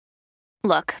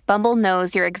Look, Bumble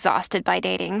knows you're exhausted by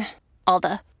dating. All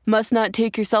the must not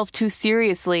take yourself too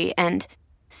seriously and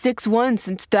 6'1"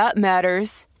 since that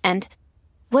matters. And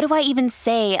what do I even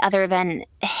say other than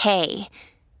hey?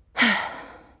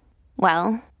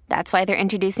 Well, that's why they're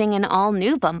introducing an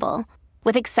all-new Bumble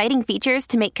with exciting features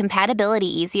to make compatibility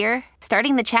easier,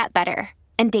 starting the chat better,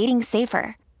 and dating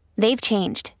safer. They've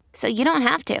changed, so you don't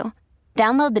have to.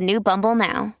 Download the new Bumble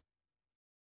now.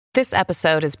 This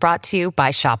episode is brought to you by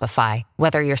Shopify.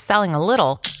 Whether you're selling a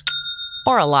little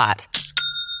or a lot,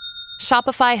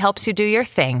 Shopify helps you do your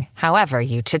thing, however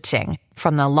you cha-ching.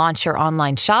 From the launch your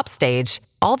online shop stage,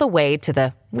 all the way to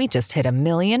the we just hit 1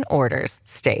 million orders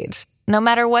stage. No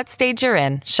matter what stage you're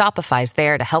in, Shopify's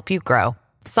there to help you grow.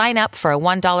 Sign up for a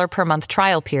 $1 per month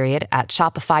trial period at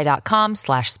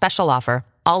shopify.com/special offer,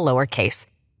 all lowercase.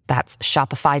 That's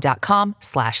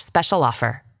shopify.com/special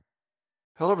offer.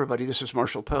 Hello, everybody. This is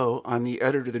Marshall Poe. I'm the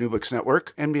editor of the New Books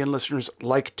Network. NBN listeners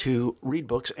like to read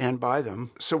books and buy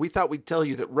them. So we thought we'd tell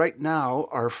you that right now,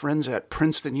 our friends at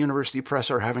Princeton University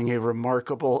Press are having a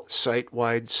remarkable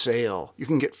site-wide sale. You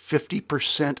can get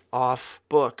 50% off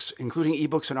books, including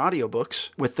ebooks and audiobooks,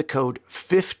 with the code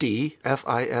 50,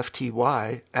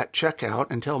 F-I-F-T-Y, at checkout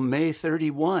until May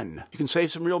 31. You can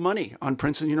save some real money on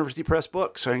Princeton University Press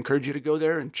books. I encourage you to go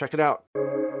there and check it out.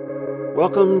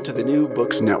 Welcome to the New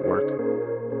Books Network.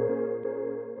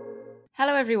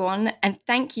 Hello, everyone, and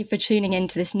thank you for tuning in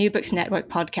to this New Books Network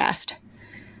podcast.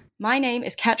 My name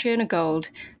is Catriona Gold,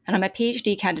 and I'm a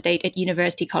PhD candidate at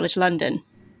University College London.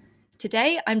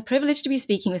 Today, I'm privileged to be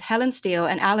speaking with Helen Steele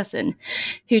and Alison,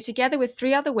 who, together with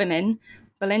 3 other women,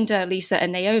 Belinda, Lisa,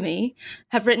 and Naomi,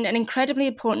 have written an incredibly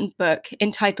important book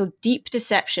entitled Deep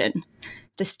Deception,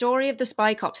 The Story of the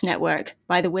Spy Cops Network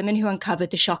by the Women Who Uncovered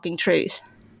the Shocking Truth.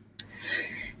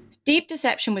 Deep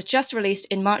Deception was just released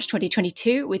in March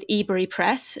 2022 with Ebury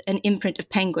Press, an imprint of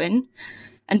Penguin,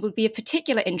 and will be of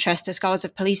particular interest to scholars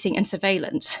of policing and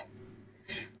surveillance.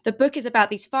 The book is about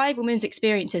these 5 women's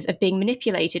experiences of being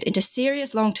manipulated into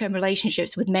serious long-term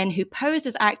relationships with men who posed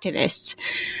as activists,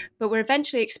 but were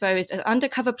eventually exposed as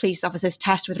undercover police officers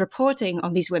tasked with reporting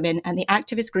on these women and the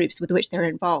activist groups with which they're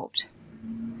involved.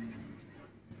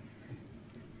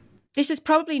 This is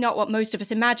probably not what most of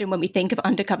us imagine when we think of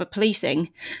undercover policing,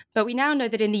 but we now know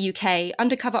that in the UK,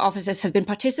 undercover officers have been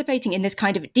participating in this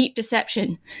kind of deep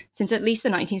deception since at least the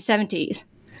 1970s.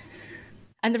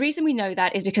 And the reason we know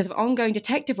that is because of ongoing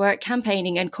detective work,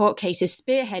 campaigning, and court cases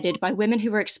spearheaded by women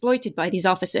who were exploited by these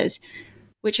officers,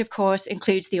 which of course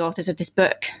includes the authors of this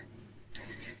book.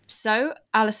 So,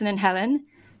 Alison and Helen,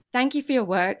 thank you for your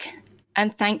work,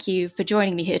 and thank you for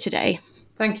joining me here today.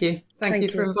 Thank you. Thank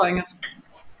you for inviting us.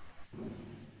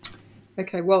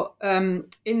 Okay, well, in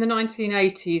the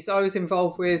 1980s, I was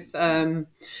involved with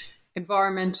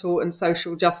environmental and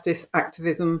social justice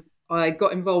activism. I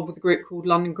got involved with a group called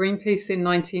London Greenpeace in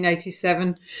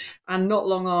 1987, and not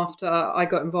long after I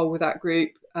got involved with that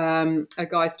group, a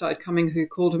guy started coming who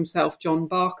called himself John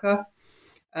Barker.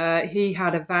 He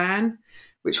had a van,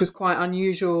 which was quite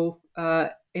unusual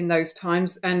in those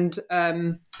times, and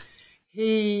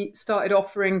he started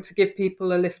offering to give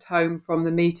people a lift home from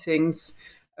the meetings,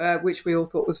 which we all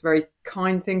thought was a very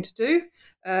kind thing to do.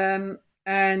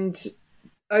 And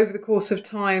over the course of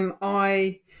time,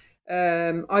 I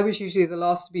was usually the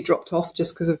last to be dropped off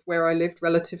just because of where I lived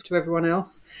relative to everyone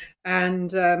else.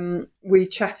 And we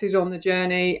chatted on the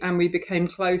journey and we became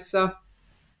closer.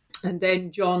 And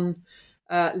then John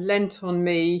lent on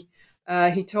me.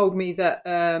 He told me that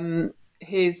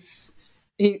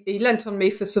he lent on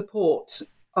me for support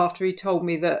after he told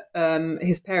me that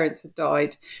his parents had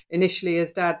died. Initially,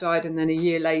 his dad died, and then a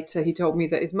year later, he told me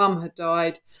that his mum had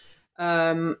died,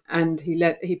 and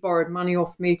he borrowed money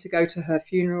off me to go to her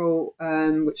funeral,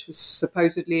 which was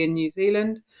supposedly in New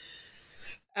Zealand.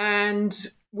 And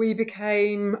we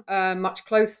became much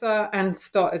closer and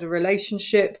started a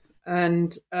relationship,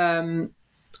 and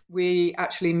we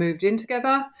actually moved in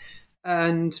together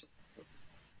and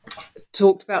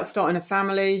talked about starting a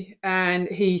family, and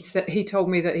he told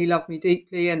me that he loved me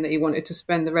deeply and that he wanted to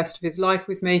spend the rest of his life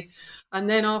with me. And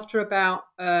then after about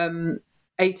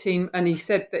 18, and he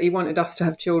said that he wanted us to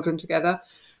have children together,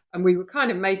 and we were kind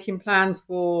of making plans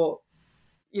for,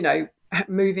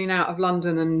 moving out of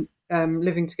London and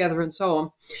living together and so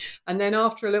on. And then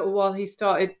after a little while, he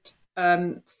started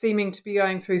seeming to be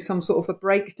going through some sort of a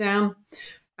breakdown,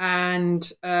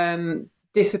 and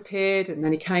disappeared, and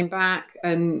then he came back,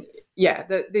 and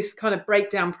this kind of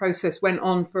breakdown process went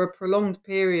on for a prolonged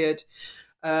period,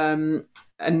 and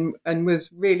was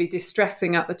really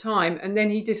distressing at the time. And then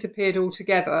he disappeared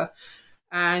altogether,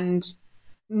 and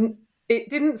it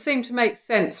didn't seem to make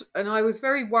sense. And I was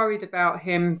very worried about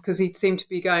him because he seemed to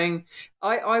be going,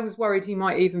 I was worried he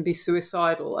might even be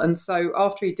suicidal. And so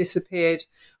after he disappeared,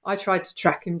 I tried to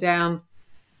track him down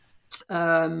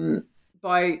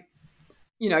by,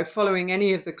 following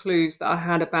any of the clues that I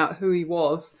had about who he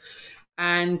was.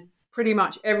 And pretty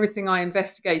much everything I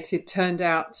investigated turned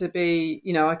out to be,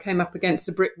 I came up against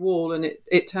a brick wall and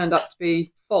it turned up to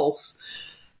be false.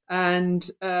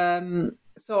 And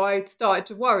so I started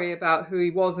to worry about who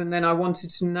he was, and then I wanted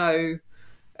to know,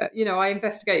 I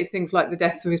investigated things like the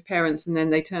deaths of his parents, and then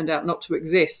they turned out not to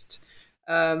exist.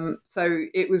 So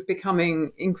it was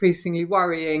becoming increasingly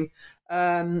worrying.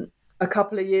 A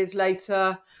couple of years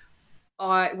later,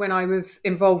 when I was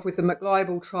involved with the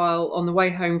McLibel trial, on the way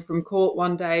home from court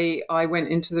one day, I went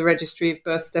into the Registry of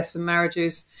Births, Deaths and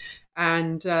Marriages,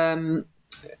 and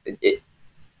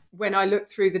when I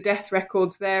looked through the death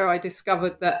records there, I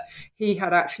discovered that he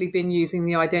had actually been using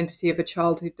the identity of a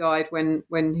child who died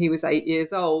when he was 8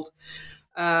 years old.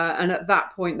 And at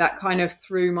that point, that kind of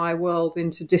threw my world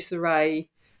into disarray,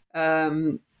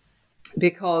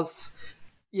 because,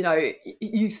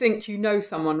 you think you know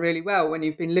someone really well when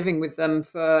you've been living with them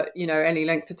for, any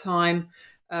length of time.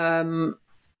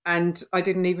 And I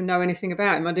didn't even know anything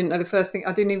about him. I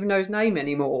didn't even know his name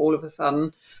anymore all of a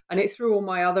sudden. And it threw all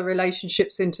my other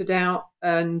relationships into doubt.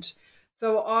 And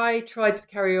so I tried to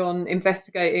carry on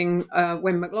investigating.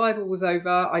 When McLibel was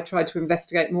over, I tried to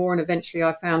investigate more. And eventually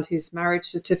I found his marriage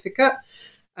certificate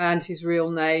and his real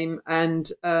name,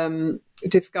 and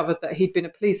discovered that he'd been a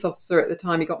police officer at the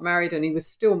time he got married, and he was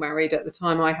still married at the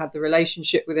time I had the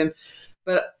relationship with him.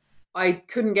 But I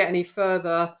couldn't get any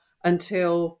further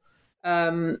until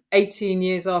 18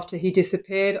 years after he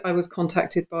disappeared. I was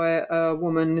contacted by a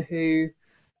woman who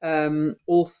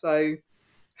also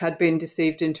had been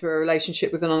deceived into a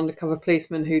relationship with an undercover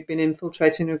policeman who'd been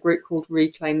infiltrating a group called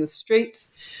Reclaim the Streets.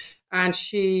 And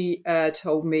she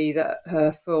told me that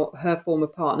her former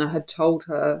partner had told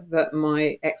her that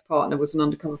my ex-partner was an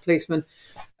undercover policeman.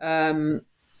 Shall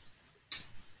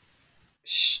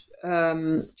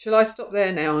I stop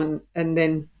there now and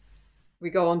then we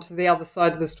go on to the other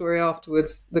side of the story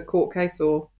afterwards, the court case?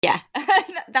 Or yeah,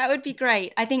 that would be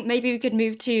great. I think maybe we could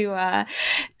move to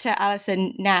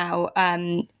Alison now.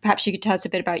 Perhaps you could tell us a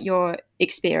bit about your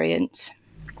experience.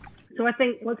 So I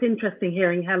think what's interesting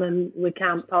hearing Helen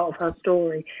recount part of her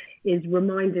story is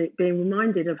being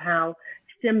reminded of how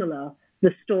similar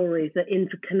the stories that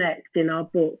interconnect in our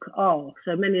book are.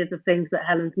 So many of the things that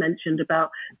Helen's mentioned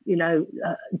about,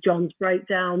 John's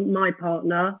breakdown, my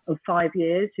partner of 5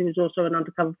 years, who was also an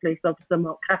undercover police officer,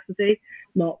 Mark Cassidy,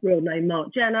 real name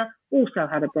Mark Jenner, also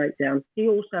had a breakdown. He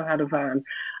also had a van.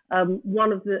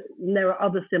 There are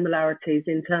other similarities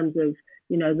in terms of,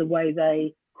 the way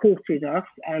they courted us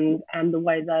and the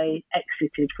way they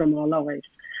exited from our lives.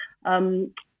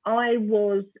 And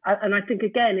I think,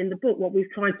 again, in the book, what we've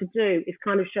tried to do is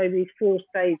kind of show these 4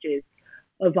 stages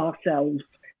of ourselves.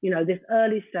 This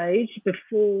early stage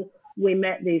before we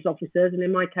met these officers. And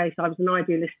in my case, I was an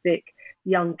idealistic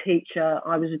young teacher.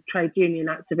 I was a trade union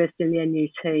activist in the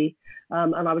NUT.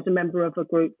 And I was a member of a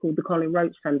group called the Colin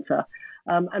Roach Centre.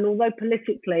 And although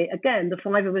politically, again, the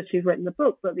 5 of us who've written the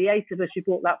book, but the 8 of us who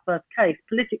brought that first case,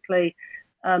 politically,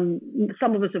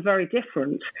 some of us are very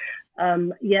different.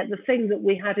 Yet the thing that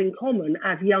we had in common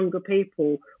as younger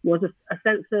people was a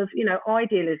sense of,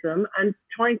 idealism and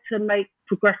trying to make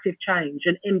progressive change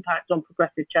and impact on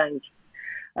progressive change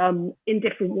in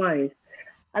different ways.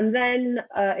 And then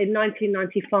in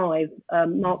 1995,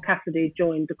 Mark Cassidy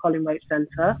joined the Colin Roach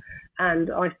Centre,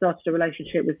 and I started a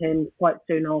relationship with him quite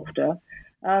soon after.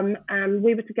 And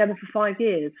we were together for 5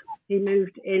 years. He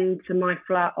moved into my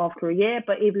flat after a year,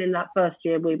 but even in that first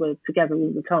year, we were together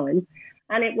all the time.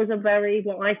 And it was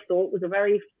what I thought was a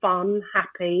very fun,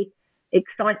 happy,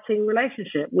 exciting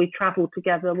relationship. We travelled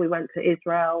together. We went to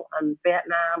Israel and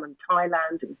Vietnam and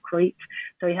Thailand and Crete.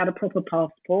 So he had a proper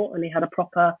passport and he had a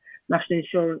proper national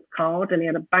insurance card and he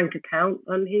had a bank account.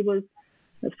 And he was,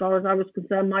 as far as I was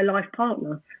concerned, my life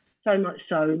partner. So much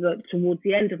so that towards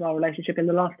the end of our relationship, in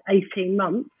the last 18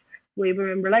 months, we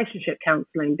were in relationship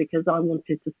counselling because I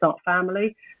wanted to start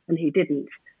family and he didn't.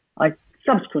 I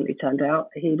subsequently turned out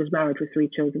he was married with 3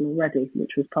 children already,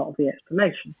 which was part of the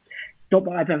explanation. Not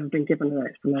that I've ever been given an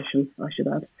explanation, I should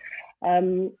add.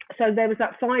 So there was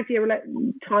that 5-year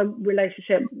time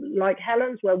relationship like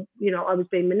Helen's where, I was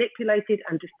being manipulated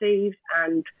and deceived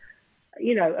and,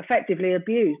 effectively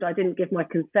abused. I didn't give my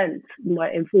consent,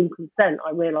 my informed consent,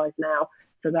 I realise now,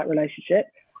 to that relationship.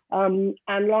 And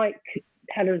like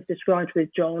Helen's described with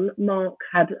John, Mark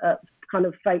had kind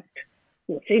of faked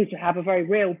seemed to have a very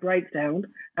real breakdown.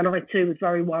 And I too was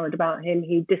very worried about him.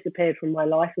 He disappeared from my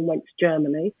life and went to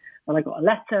Germany. And I got a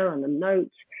letter and a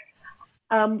note.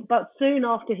 But soon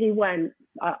after he went,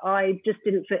 I just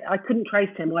didn't fit. I couldn't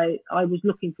trace him. I was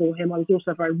looking for him. I was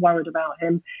also very worried about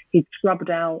him. He'd scrubbed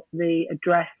out the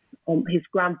address on his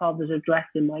grandfather's address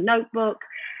in my notebook.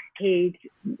 He'd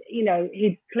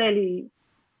clearly,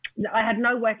 I had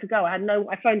nowhere to go. I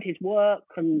phoned his work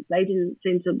and they didn't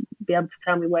seem to be able to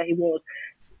tell me where he was.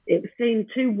 It seemed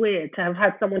too weird to have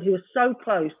had someone who was so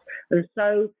close and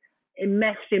so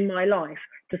enmeshed in my life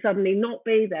to suddenly not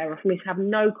be there, or for me to have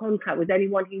no contact with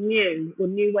anyone he knew or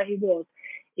knew where he was.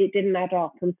 It didn't add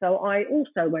up. And so I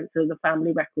also went to the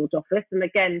Family Records Office. And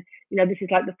again, this is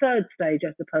like the third stage,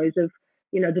 I suppose, of,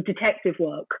 the detective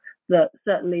work that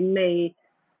certainly me,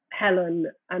 Helen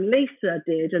and Lisa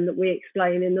did, and that we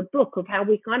explain in the book, of how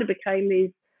we kind of became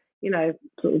these,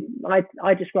 sort of,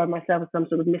 I describe myself as some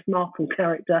sort of Miss Marple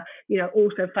character,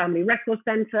 also Family Records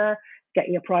Centre,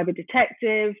 getting a private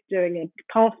detective, doing a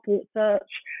passport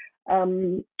search.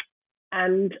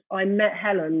 And I met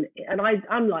Helen, and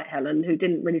unlike Helen, who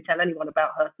didn't really tell anyone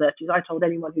about her searches, I told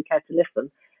anyone who cared to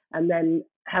listen. And then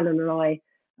Helen and I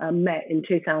met in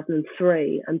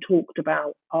 2003 and talked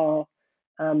about our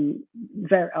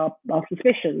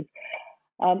suspicions.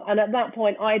 And at that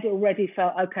point, I'd already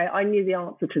felt, okay, I knew the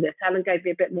answer to this. Helen gave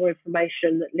me a bit more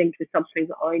information that linked with something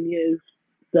that I knew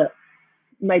that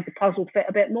made the puzzle fit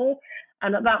a bit more.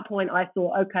 And at that point, I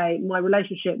thought, okay, my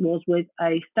relationship was with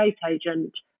a state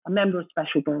agent, a member of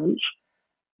Special Branch,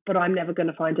 but I'm never going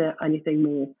to find anything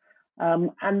more.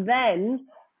 And then,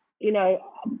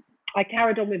 I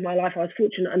carried on with my life. I was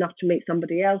fortunate enough to meet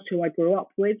somebody else who I grew up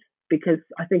with, because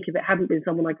I think if it hadn't been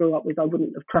someone I grew up with, I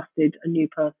wouldn't have trusted a new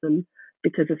person,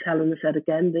 because, as Helen said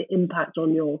again, the impact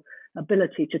on your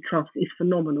ability to trust is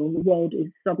phenomenal. The world is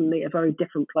suddenly a very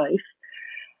different place.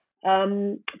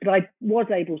 But I was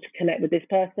able to connect with this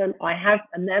person.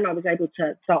 And then I was able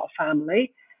to start a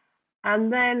family.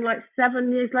 And then, like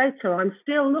 7 years later, I'm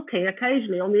still looking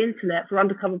occasionally on the internet for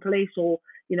undercover police, or,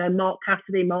 Mark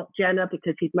Cassidy, Mark Jenner,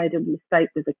 because he's made a mistake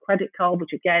with a credit card,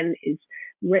 which again is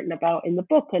written about in the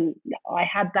book. And I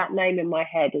had that name in my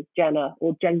head as Jenner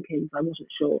or Jenkins. I wasn't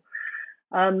sure.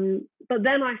 But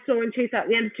then I saw at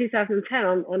the end of 2010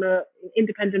 on a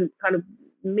independent kind of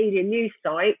media news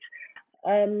site,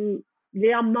 the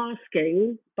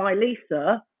unmasking by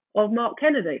Lisa of Mark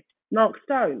Kennedy, Mark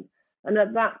Stone. And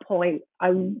at that point,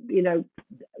 I,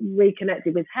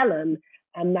 reconnected with Helen,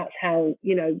 and that's how,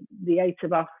 the eight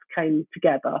of us came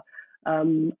together,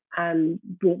 and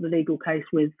brought the legal case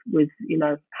with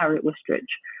Harriet Wistridge.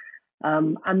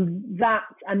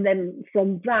 And then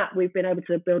from that, we've been able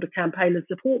to build a campaign and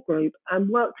support group and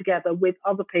work together with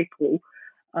other people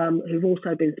who've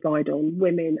also been spied on,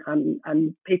 women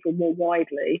and people more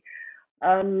widely,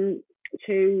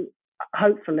 to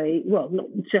hopefully, not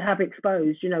to have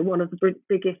exposed, one of the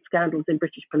biggest scandals in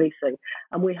British policing.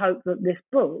 And we hope that this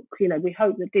book, we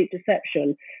hope that Deep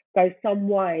Deception goes some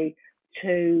way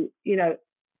to,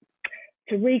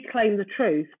 to reclaim the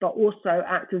truth, but also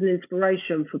act as an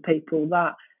inspiration for people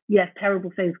that, yes, terrible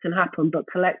things can happen, but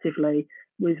collectively,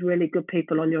 with really good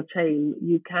people on your team,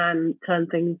 you can turn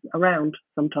things around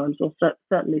sometimes, or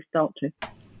certainly start to.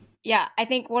 Yeah, I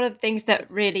think one of the things that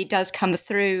really does come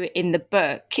through in the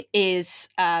book is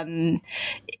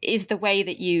the way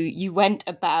that you went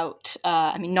about,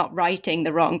 not righting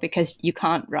the wrong, because you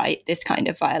can't right this kind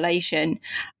of violation,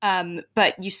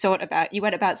 but you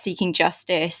went about seeking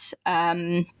justice,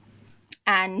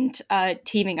 and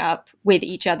teaming up with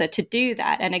each other to do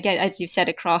that. And again, as you've said,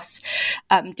 across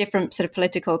different sort of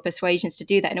political persuasions, to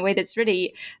do that in a way that's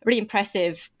really, really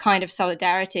impressive kind of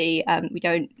solidarity. We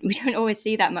don't always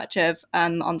see that much of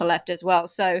on the left as well.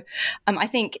 So I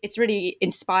think it's really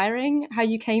inspiring how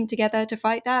you came together to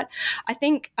fight that. I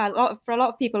think for a lot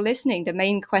of people listening, the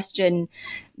main question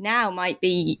now might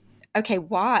be, okay,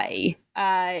 why?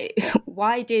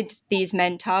 Why did these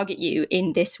men target you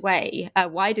in this way?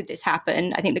 Why did this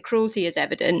happen? I think the cruelty is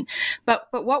evident, but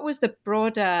what was the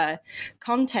broader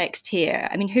context here?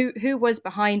 I mean, who was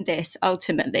behind this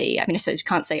ultimately? I mean, I suppose you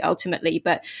can't say ultimately,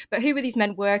 but who were these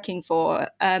men working for?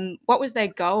 What was their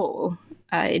goal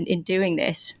in doing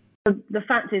this? The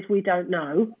fact is, we don't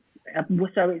know.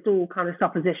 So it's all kind of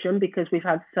supposition, because we've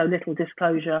had so little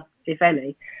disclosure, if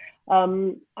any.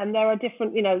 And there are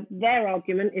different, their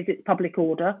argument is it's public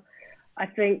order. I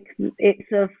think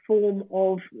it's a form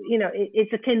of,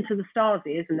 it's akin to the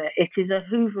Stasi, isn't it? It is a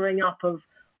hoovering up of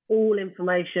all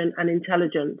information and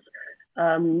intelligence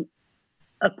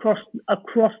across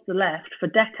the left for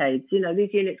decades.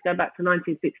 These units go back to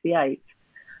 1968.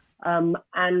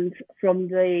 And from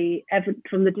the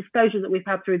disclosure that we've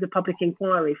had through the public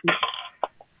inquiry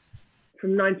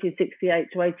from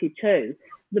 1968 to 82,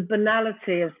 the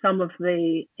banality of some of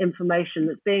the information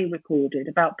that's being recorded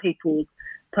about people's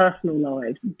personal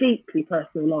lives, deeply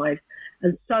personal lives,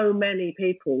 and so many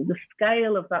people, the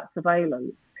scale of that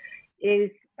surveillance is,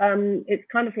 it's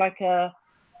kind of like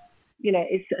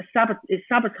it's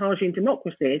sabotaging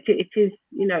democracy. It is,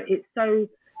 it's so,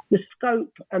 the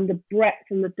scope and the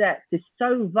breadth and the depth is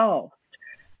so vast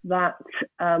that,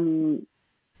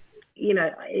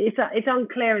 it's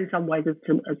unclear in some ways as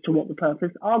to what the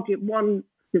purpose. One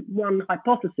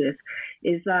hypothesis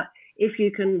is that if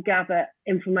you can gather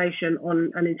information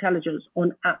on and intelligence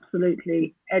on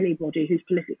absolutely anybody who's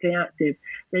politically active,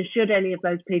 then should any of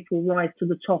those people rise to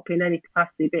the top in any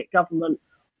capacity, be it government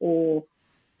or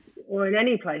in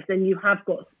any place, then you have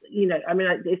got,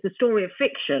 it's a story of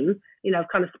fiction,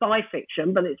 kind of spy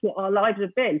fiction, but it's what our lives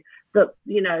have been. That,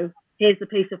 here's the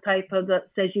piece of paper that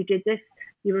says you did this,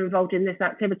 you were involved in this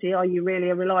activity. Are you really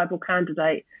a reliable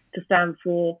candidate to stand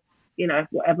for,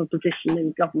 whatever position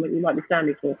in government you might be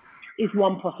standing for? Is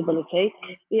one possibility.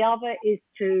 The other is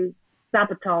to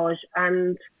sabotage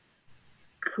and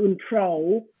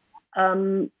control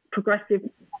progressive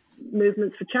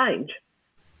movements for change.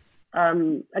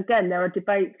 Again, there are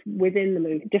debates within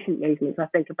the different movements, I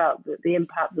think, about the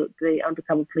impact that the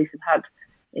undercover police have had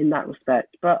in that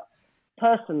respect. But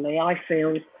personally, I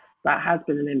feel that has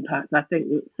been an impact. I think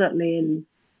that certainly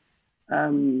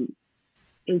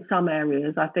in some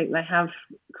areas, I think they have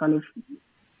kind of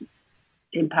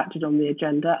impacted on the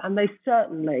agenda, and they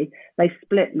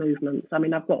split movements. I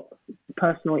mean, I've got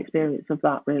personal experience of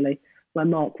that, really, where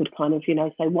Mark would kind of,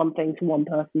 say one thing to one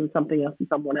person and something else to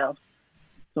someone else.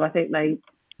 So I think I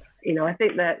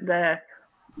think that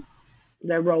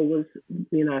their role was,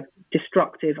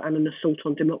 destructive and an assault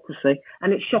on democracy.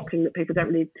 And it's shocking that people don't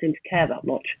really seem to care that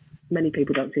much. Many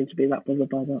people don't seem to be that bothered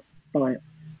by it.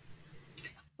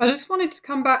 I just wanted to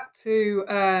come back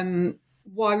to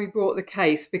why we brought the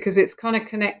case, because it's kind of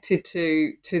connected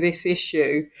to this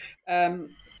issue.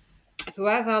 So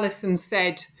as Alison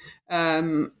said,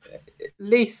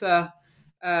 Lisa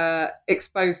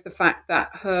exposed the fact that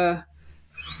her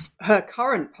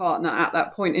current partner at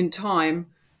that point in time,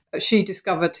 she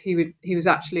discovered he was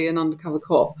actually an undercover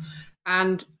cop,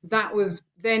 and that was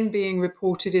then being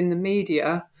reported in the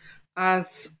media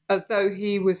as though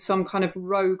he was some kind of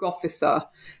rogue officer,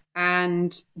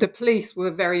 and the police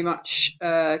were very much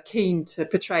keen to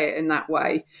portray it in that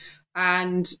way.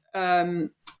 And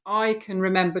I can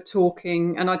remember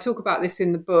talking, and I talk about this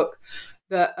in the book,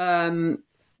 that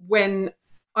when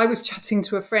I was chatting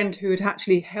to a friend who had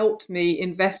actually helped me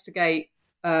investigate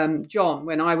John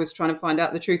when I was trying to find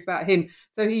out the truth about him.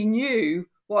 So he knew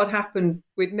what had happened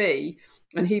with me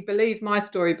and he believed my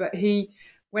story. But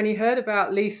when he heard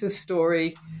about Lisa's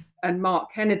story and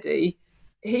Mark Kennedy,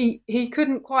 he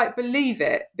couldn't quite believe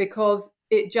it, because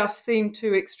it just seemed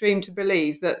too extreme to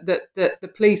believe that the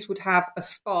police would have a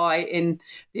spy in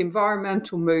the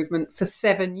environmental movement for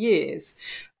 7 years.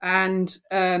 And,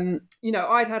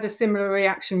 I'd had a similar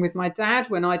reaction with my dad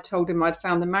when I told him I'd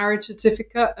found the marriage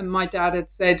certificate, and my dad had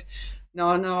said,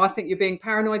 no, I think you're being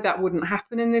paranoid. That wouldn't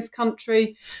happen in this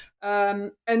country.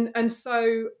 And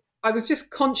so I was just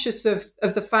conscious of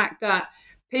the fact that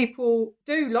people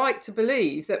do like to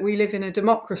believe that we live in a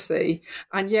democracy.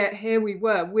 And yet here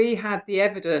we had the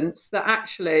evidence that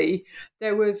actually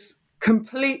there was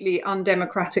completely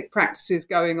undemocratic practices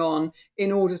going on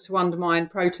in order to undermine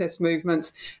protest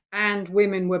movements, and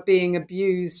women were being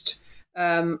abused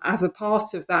as a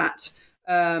part of that.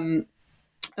 And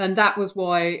that was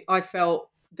why I felt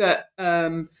that,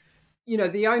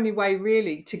 the only way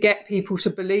really to get people to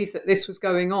believe that this was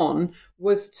going on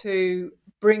was to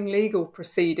bring legal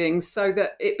proceedings, so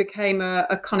that it became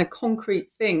a kind of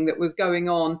concrete thing that was going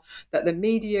on, that the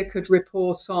media could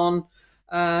report on,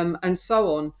 and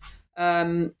so on.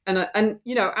 And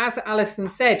as Alison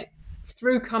said,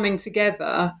 through coming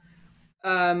together,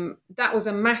 that was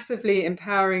a massively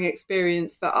empowering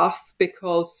experience for us,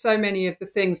 because so many of the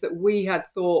things that we had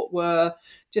thought were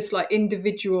just like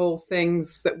individual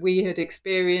things that we had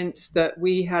experienced, that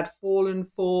we had fallen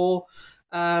for,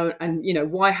 and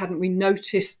why hadn't we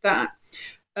noticed that?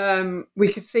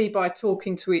 We could see by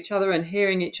talking to each other and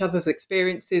hearing each other's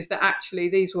experiences that actually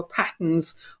these were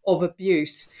patterns of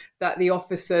abuse that the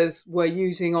officers were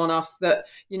using on us, that,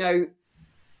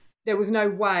 there was no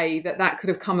way that could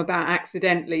have come about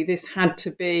accidentally. This had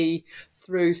to be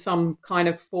through some kind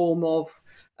of form of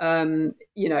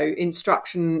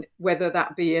instruction, whether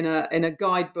that be in a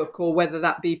guidebook or whether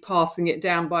that be passing it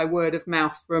down by word of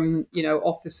mouth from,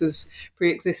 officers,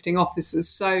 pre-existing officers.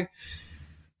 So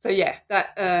yeah,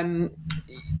 that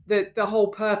the whole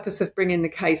purpose of bringing the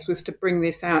case was to bring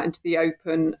this out into the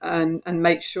open and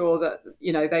make sure that,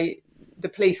 the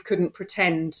police couldn't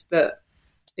pretend that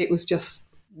it was just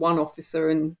one officer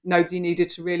and nobody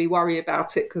needed to really worry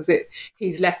about it because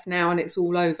he's left now and it's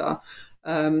all over.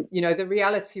 The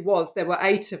reality was there were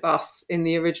 8 of us in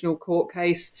the original court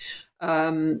case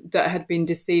that had been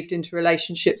deceived into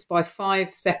relationships by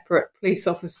 5 separate police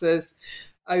officers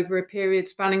over a period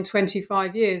spanning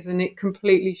 25 years. And it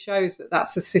completely shows that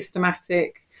that's a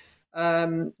systematic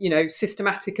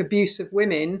abuse of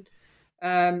women,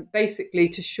 basically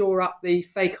to shore up the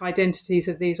fake identities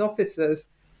of these officers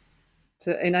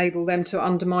to enable them to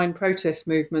undermine protest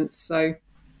movements. So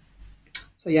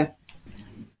yeah.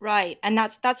 Right, and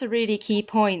that's a really key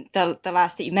point. The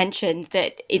last that you mentioned,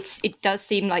 that it does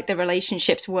seem like the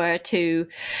relationships were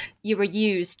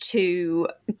used to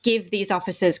give these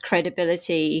officers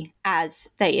credibility as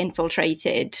they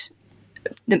infiltrated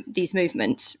these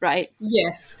movements, right?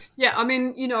 Yes, yeah. I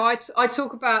mean, I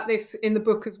talk about this in the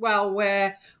book as well,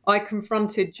 where I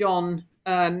confronted John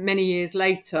many years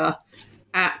later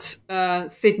at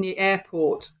Sydney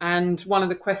Airport, and one of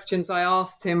the questions I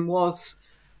asked him was,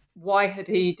 why had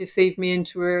he deceived me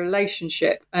into a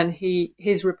relationship? And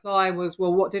his reply was,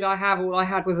 well, what did I have? All I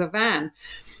had was a van.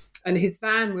 And his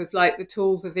van was like the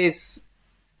tools of his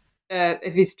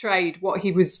trade, what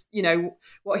he was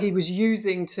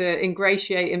using to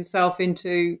ingratiate himself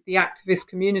into the activist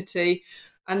community.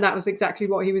 And that was exactly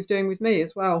what he was doing with me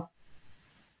as well.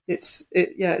 It's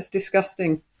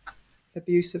disgusting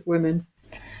abuse of women.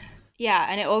 Yeah,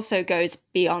 and it also goes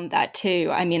beyond that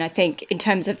too. I mean, I think in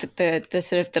terms of the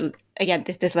sort of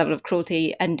this level of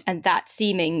cruelty and that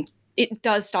seeming, it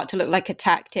does start to look like a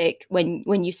tactic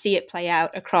when you see it play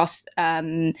out across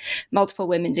multiple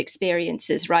women's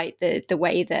experiences, right? The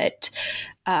way that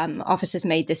officers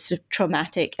made this sort of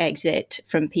traumatic exit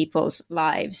from people's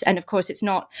lives. And of course, it's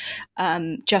not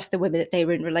just the women that they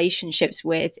were in relationships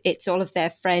with, it's all of their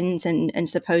friends and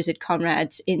supposed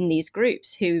comrades in these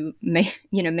groups who may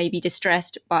be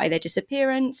distressed by their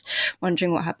disappearance,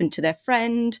 wondering what happened to their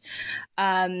friend.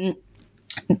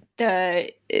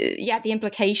 The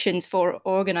implications for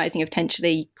organizing are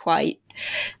potentially quite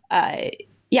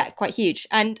huge.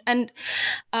 And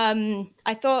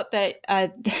I thought that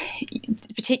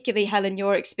particularly, Helen,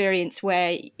 your experience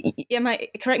where,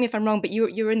 correct me if I'm wrong, but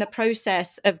you were in the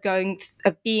process of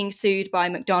being sued by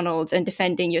McDonald's and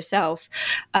defending yourself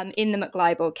in the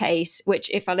McLibel case, which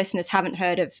if our listeners haven't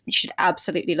heard of, you should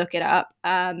absolutely look it up.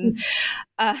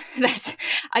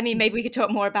 Maybe we could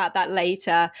talk more about that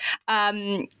later.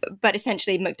 But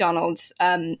essentially, McDonald's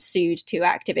sued 2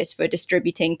 activists for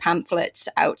distributing pamphlets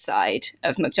outside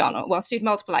of McDonald's. Well, sued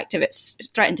multiple activists,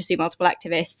 threatened to sue multiple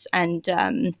activists, and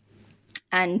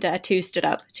 2 stood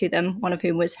up to them, one of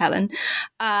whom was Helen.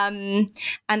 And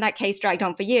that case dragged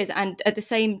on for years. And at the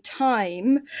same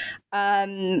time,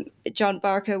 John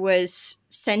Barker was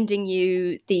sending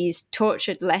you these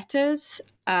tortured letters,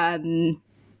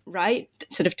 right?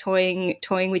 Sort of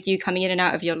toying with you, coming in and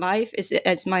out of your life.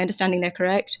 Is my understanding there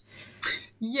correct?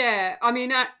 Yeah, I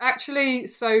mean, actually,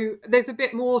 so there's a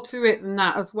bit more to it than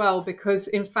that as well, because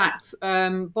in fact,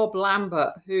 Bob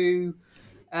Lambert, who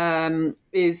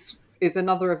is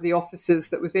another of the officers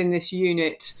that was in this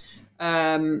unit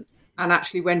and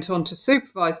actually went on to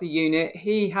supervise the unit,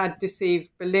 he had deceived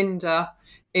Belinda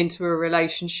into a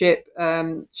relationship.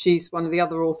 She's one of the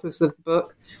other authors of the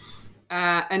book.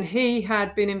 And he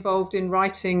had been involved in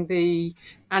writing the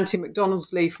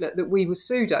anti-McDonald's leaflet that we were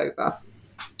sued over.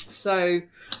 So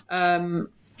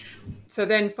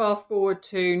then fast forward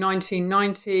to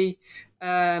 1990,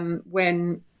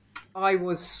 when I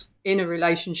was in a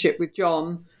relationship with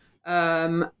John,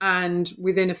 and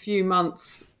within a few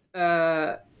months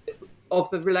of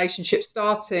the relationship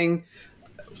starting,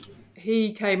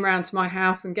 he came round to my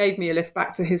house and gave me a lift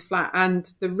back to his flat,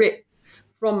 and the writ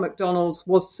from McDonald's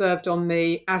was served on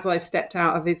me as I stepped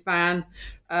out of his van.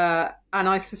 And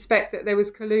I suspect that there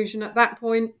was collusion at that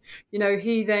point.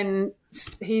 He then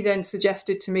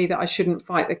suggested to me that I shouldn't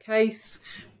fight the case.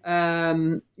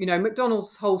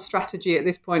 McDonald's whole strategy at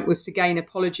this point was to gain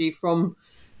apology from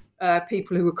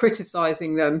people who were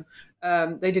criticising them.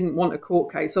 They didn't want a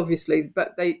court case, obviously,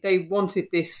 but they wanted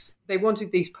this. They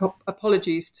wanted these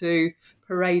apologies to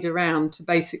parade around to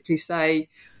basically say,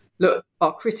 look,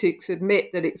 our critics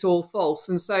admit that it's all false.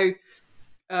 And so,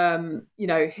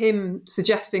 him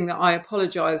suggesting that I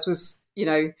apologise was,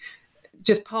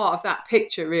 just part of that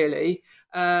picture, really.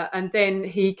 And then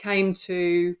he came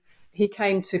to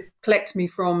collect me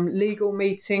from legal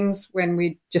meetings when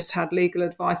we just had legal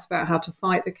advice about how to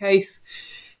fight the case.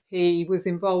 He was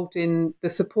involved in the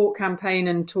support campaign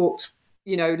and talked,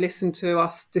 listened to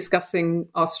us discussing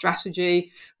our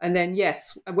strategy. And then,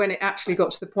 yes, when it actually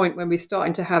got to the point when we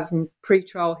started to have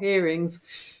pre-trial hearings,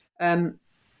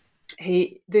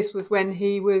 this was when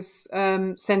he was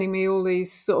sending me all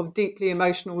these sort of deeply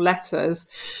emotional letters,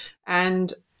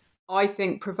 and I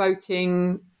think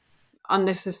provoking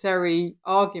unnecessary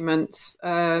arguments.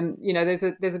 There's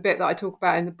a bit that I talk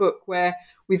about in the book where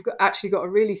we've actually got a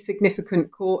really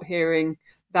significant court hearing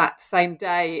that same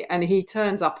day, and he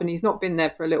turns up, and he's not been there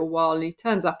for a little while, and he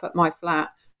turns up at my flat,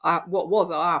 what was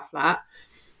our flat,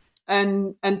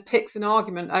 and picks an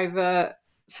argument over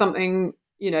something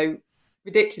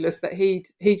ridiculous that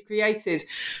he'd created,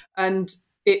 and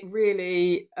it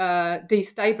really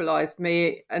destabilized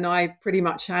me, and I pretty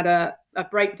much had a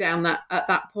breakdown at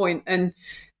that point, and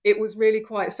it was really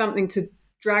quite something to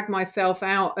drag myself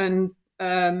out and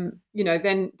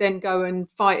then go and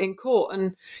fight in court.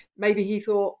 And maybe he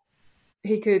thought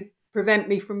he could prevent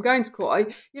me from going to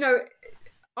court.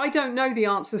 I don't know the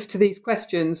answers to these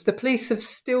questions. The police have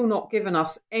still not given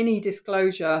us any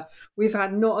disclosure. We've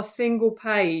had not a single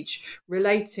page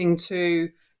relating to,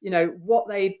 what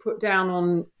they put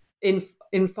down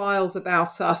in files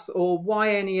about us, or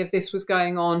why any of this was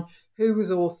going on, who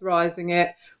was authorising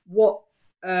it, what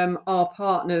our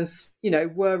partners,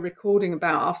 were recording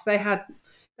about us. They had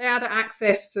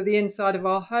access to the inside of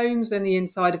our homes and the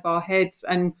inside of our heads,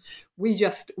 and we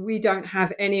don't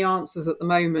have any answers at the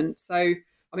moment. So,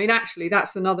 actually,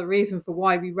 that's another reason for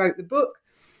why we wrote the book,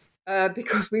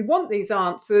 because we want these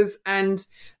answers, and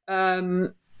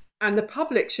the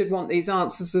public should want these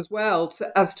answers as well,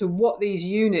 as to what these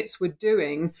units were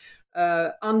doing,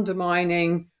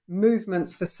 undermining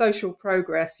movements for social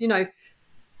progress.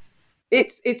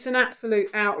 It's an absolute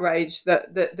outrage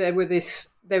that there were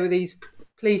these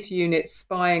police units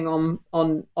spying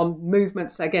on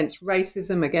movements against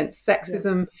racism, against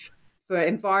sexism, for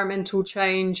environmental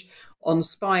change, on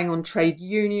spying on trade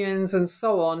unions and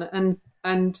so on.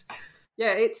 And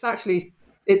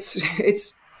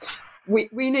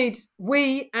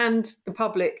we and the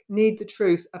public need the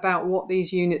truth about what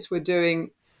these units were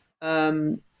doing,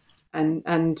 and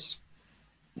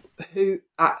who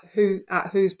at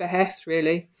whose behest,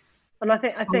 really. And I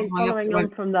think following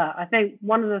on from that, I think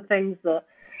one of the things that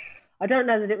I don't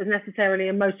know that it was necessarily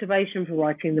a motivation for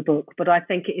writing the book, but I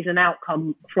think it is an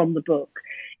outcome from the book,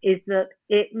 is that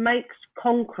it makes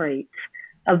concrete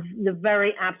of the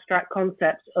very abstract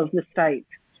concepts of the state.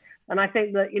 And I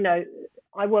think that,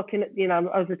 I work in, I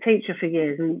was a teacher for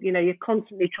years, and, you're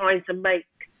constantly trying to make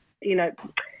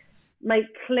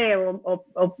clear or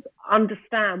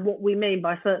understand what we mean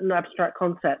by certain abstract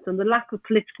concepts, and the lack of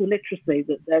political literacy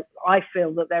that I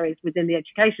feel that there is within the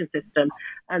education system.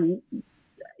 And,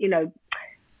 in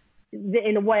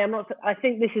a way, I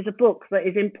think this is a book that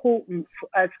is important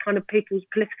as kind of people's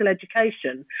political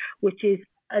education, which is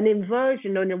an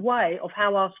inversion in a way of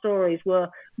how our stories were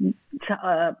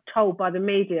told by the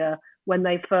media when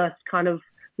they first kind of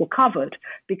were covered,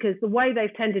 because the way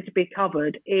they've tended to be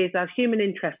covered is as human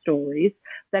interest stories.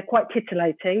 They're quite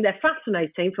titillating. They're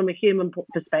fascinating from a human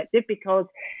perspective because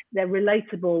they're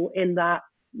relatable in that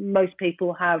most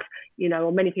people have,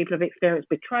 or many people have experienced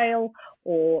betrayal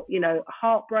or,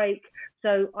 heartbreak.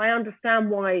 So I understand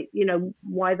why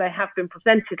they have been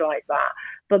presented like that.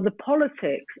 But the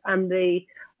politics and the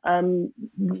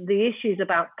issues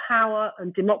about power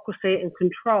and democracy and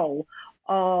control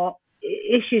are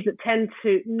issues that tend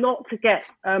to not to get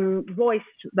voiced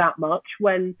that much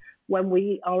when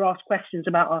we are asked questions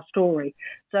about our story.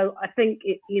 So I think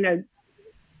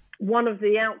one of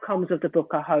the outcomes of the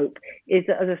book, I hope, is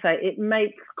that, as I say, it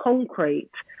makes concrete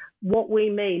what we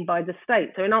mean by the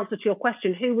state. So in answer to your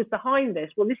question, who was behind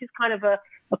this? Well, this is kind of a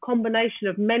combination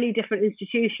of many different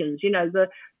institutions. The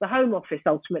Home Office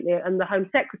ultimately, and the Home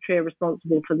Secretary are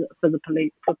responsible for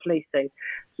policing.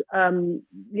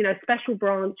 Special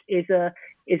Branch is a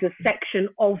section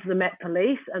of the Met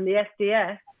Police, and the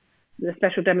SDS, the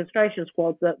Special Demonstration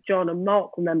Squad that John and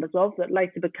Mark were members of, that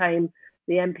later became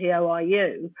the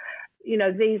MPOIU.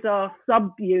 These are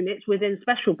sub-units within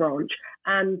Special Branch,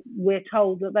 and we're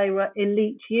told that they were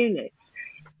elite units.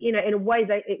 In a way,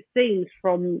 it seems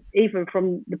even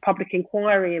from the public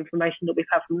inquiry information that we've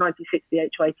had from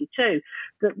 1968 to 82,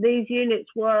 that these units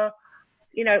were,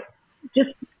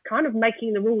 just kind of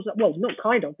making the rules up. Well, not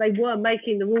kind of, they were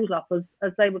making the rules up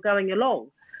as they were going along.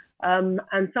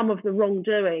 And some of the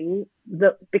wrongdoing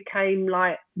that became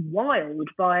like wild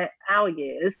by our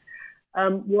years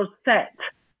was set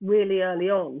really early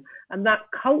on. And that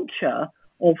culture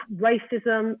of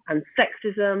racism and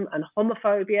sexism and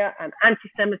homophobia and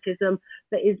anti-Semitism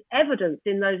that is evidenced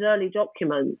in those early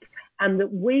documents and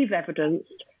that we've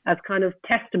evidenced as kind of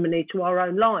testimony to our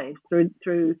own lives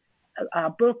through our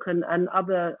book and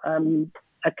other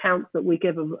accounts that we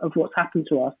give of what's happened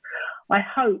to us. I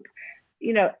hope,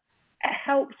 it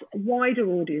helps wider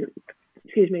audiences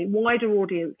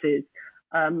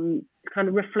kind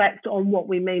of reflect on what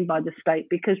we mean by the state,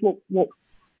 because what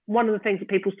one of the things that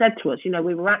people said to us,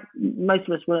 most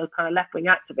of us were kind of left-wing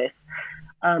activists,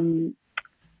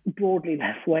 broadly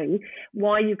left-wing.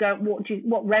 What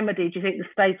remedy do you think the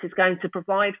state is going to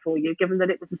provide for you, given that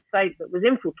it was the state that was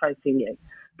infiltrating you?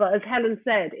 But as Helen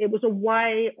said, it was a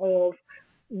way of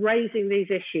raising these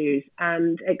issues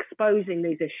and exposing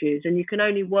these issues, and you can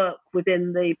only work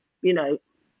within the,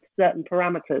 certain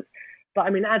parameters. But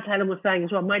I mean, as Helen was saying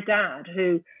as well, my dad,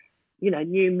 who,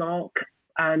 knew Mark,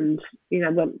 and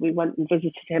when we went and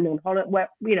visited him on holiday, where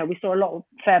we saw a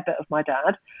fair bit of my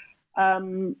dad. I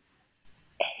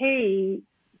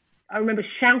remember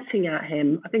shouting at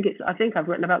him. I think I've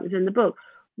written about this in the book,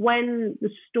 when the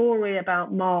story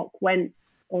about Mark went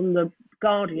on the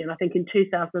Guardian, I think in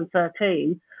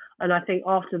 2013, and I think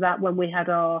after that, when we had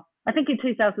I think in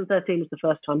 2013 was the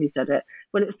first time he said it,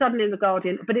 when it was suddenly in the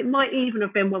Guardian, but it might even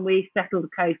have been when we settled the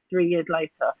case 3 years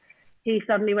later. He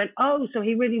suddenly went, oh, so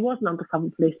he really was an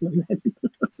undercover policeman.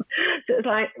 So it's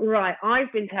like, right,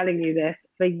 I've been telling you this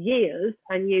for years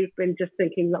and you've been just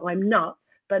thinking that I'm nuts,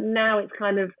 but now it's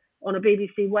kind of on a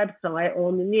BBC website or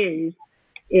on the news,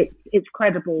 it's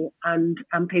credible and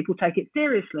people take it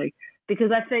seriously.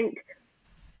 Because I think,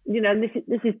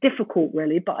 this is difficult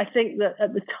really, but I think that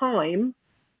at the time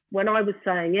when I was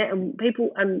saying it, and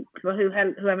people, and for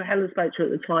whoever Helen spoke to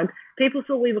at the time, people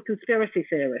thought we were conspiracy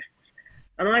theorists.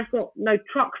 And I've got no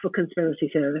truck for conspiracy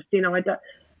theorists, I don't.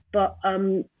 But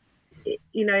in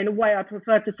a way, I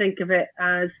prefer to think of it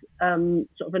as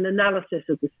sort of an analysis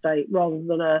of the state rather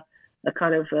than a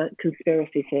kind of a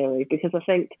conspiracy theory, because I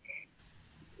think,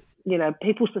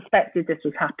 people suspected this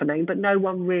was happening, but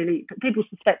people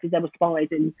suspected there were spies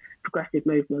in progressive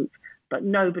movements, but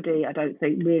nobody, I don't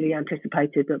think, really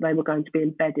anticipated that they were going to be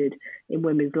embedded in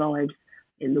women's lives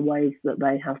in the ways that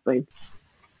they have been.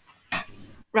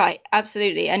 Right,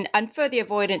 absolutely. And for the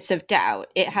avoidance of doubt,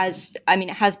 it has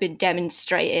been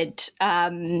demonstrated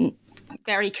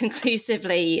very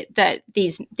conclusively that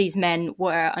these men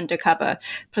were undercover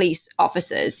police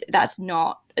officers. That's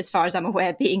not, as far as I'm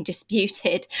aware, being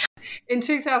disputed. In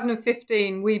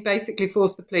 2015, we basically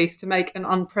forced the police to make an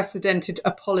unprecedented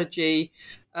apology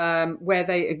where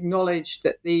they acknowledged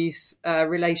that these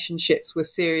relationships were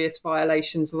serious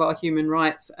violations of our human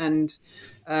rights and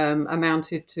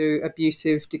amounted to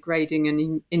abusive, degrading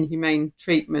and inhumane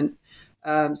treatment.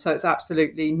 So it's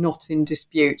absolutely not in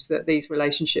dispute that these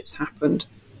relationships happened.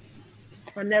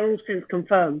 And they're all since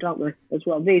confirmed, aren't they, as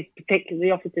well? These, particularly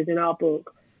the officers in our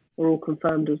book, are all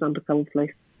confirmed as undercover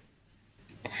police.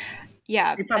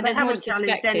 Yeah, in fact, and they haven't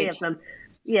challenged any of them.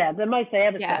 Yeah, the most they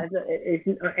ever said is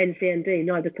NCND,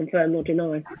 neither confirm nor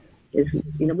deny, which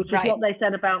is what they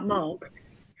said about Mark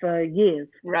for years.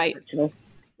 Right. Actually.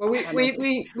 Well,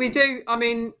 we do. I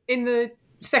mean, in the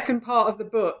second part of the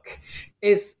book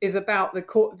is about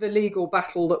the legal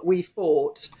battle that we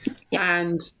fought,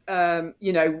 and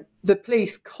the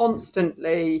police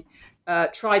constantly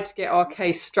tried to get our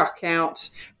case struck out.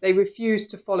 They refused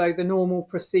to follow the normal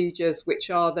procedures, which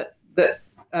are that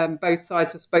both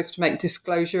sides are supposed to make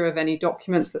disclosure of any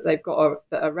documents that they've got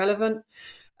that are relevant.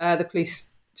 The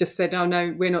police just said, oh,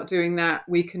 no, we're not doing that.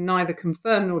 We can neither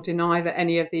confirm nor deny that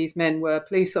any of these men were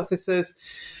police officers.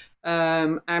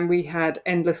 And we had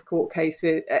endless court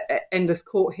cases, endless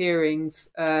court hearings,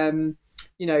 battling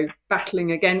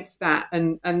against that.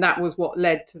 And that was what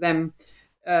led to them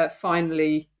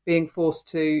finally being forced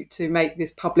to make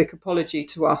this public apology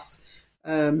to us.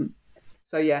 So,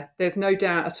 there's no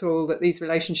doubt at all that these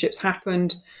relationships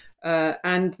happened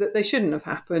and that they shouldn't have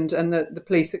happened, and that the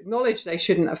police acknowledged they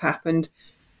shouldn't have happened.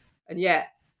 And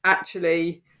yet,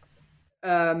 actually,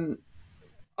 other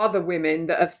women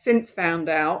that have since found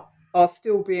out are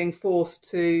still being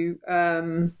forced to,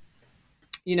 go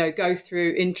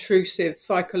through intrusive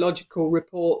psychological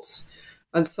reports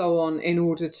and so on in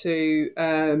order to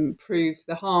prove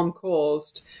the harm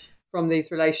caused from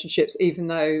these relationships, even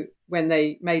though when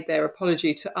they made their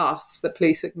apology to us, the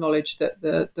police acknowledged that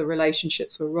the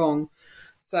relationships were wrong.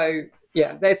 So,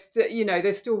 there's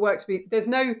still work to be. There's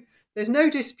no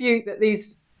dispute that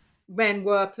these men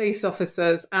were police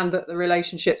officers and that the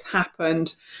relationships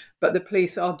happened, but the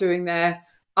police are doing their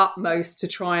utmost to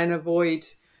try and avoid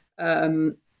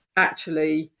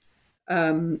actually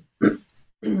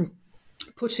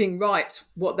putting right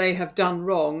what they have done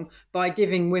wrong by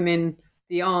giving women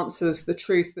the answers, the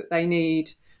truth that they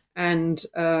need, and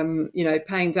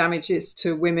paying damages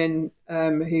to women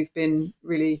who've been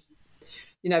really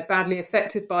badly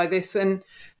affected by this. And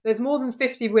there's more than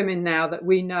 50 women now that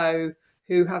we know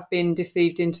who have been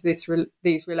deceived into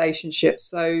these relationships.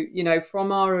 So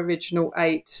from our original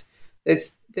 8,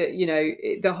 there's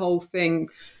the whole thing.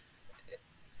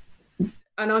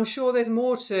 And I'm sure there's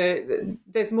more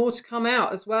to come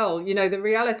out as well. The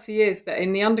reality is that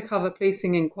in the undercover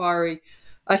policing inquiry,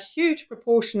 a huge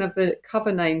proportion of the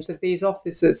cover names of these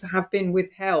officers have been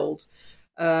withheld.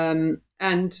 And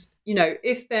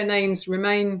if their names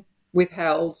remain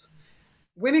withheld,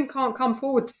 women can't come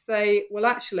forward to say, well,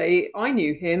 actually, I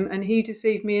knew him and he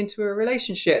deceived me into a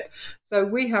relationship. So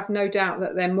we have no doubt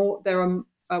that there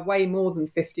are way more than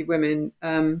 50 women.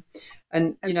 And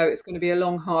it's going to be a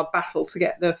long, hard battle to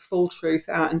get the full truth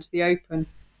out into the open.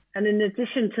 And in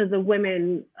addition to the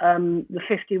women, the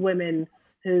 50 women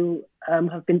who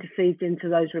have been deceived into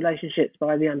those relationships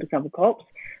by the undercover cops,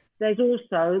 there's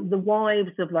also the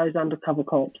wives of those undercover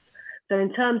cops. So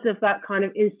in terms of that kind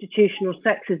of institutional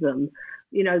sexism,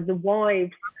 the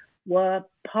wives were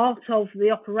part of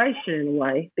the operation in a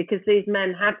way, because these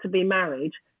men had to be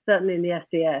married, certainly in the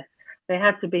SDS, they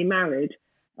had to be married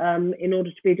in order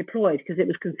to be deployed, because it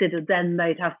was considered then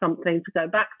they'd have something to go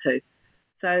back to.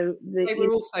 So they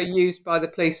were also used by the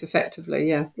police effectively,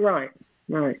 yeah.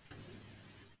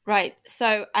 Right.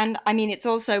 So, and I mean, it's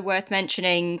also worth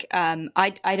mentioning,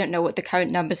 I don't know what the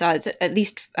current numbers are. It's at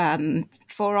least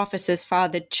 4 officers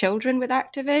fathered children with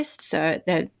activists. So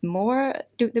there are more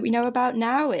that we know about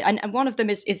now. And one of them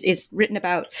is written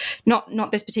about,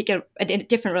 not this particular, a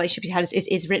different relationship he had,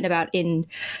 is written about in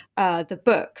the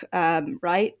book,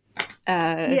 right?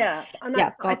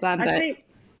 Bob Lambert.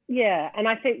 And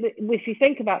I think that if you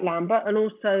think about Lambert, and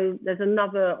also there's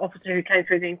another officer who came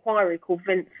through the inquiry called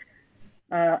Vince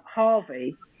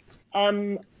Harvey,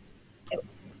 and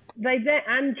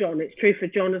John, it's true for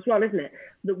John as well, isn't it,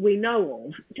 that we know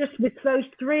of, just with those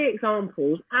 3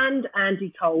 examples, and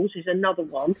Andy Coles is another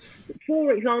one,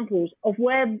 4 examples of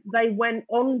where they went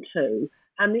on to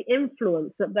and the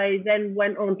influence that they then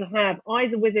went on to have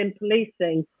either within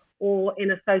policing or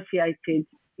in associated,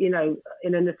 in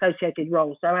an associated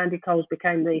role. So Andy Coles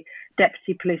became the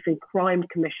Deputy Police and Crime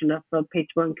Commissioner for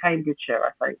Peterborough and Cambridgeshire,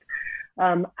 I think.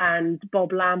 And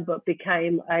Bob Lambert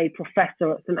became a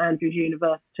professor at St Andrews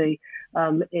University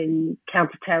in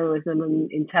counter-terrorism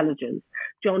and intelligence.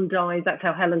 John Dye, that's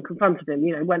how Helen confronted him,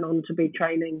 went on to be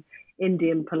training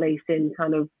Indian police in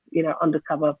kind of,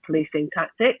 undercover policing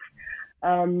tactics.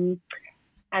 And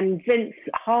Vince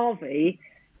Harvey,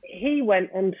 he went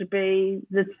on to be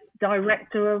the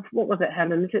director of, what was it,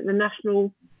 Helen? Is it the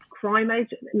National Crime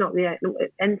Agent? Not the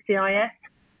NCIS?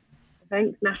 I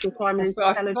think National Crime and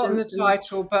Intelligence. I've forgotten the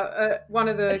title, but one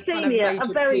of the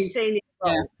a very senior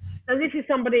role. Yeah. So this is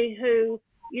somebody who,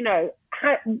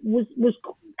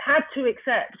 had to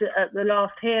accept at the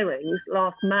last hearings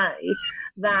last May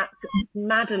that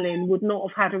Madeleine would not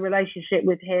have had a relationship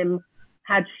with him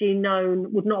had she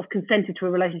known, would not have consented to a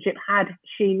relationship had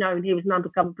she known he was an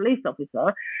undercover police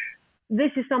officer.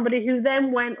 This is somebody who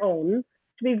then went on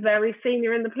to be very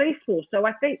senior in the police force. So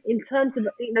I think in terms of,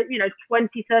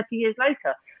 20, 30 years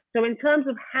later, so in terms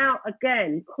of how,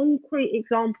 again, concrete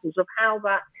examples of how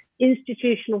that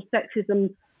institutional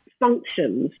sexism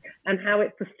functions and how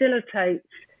it facilitates,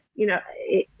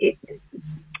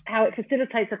 how it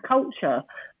facilitates a culture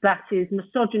that is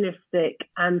misogynistic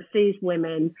and sees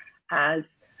women as,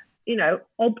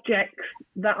 objects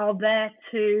that are there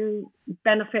to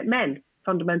benefit men,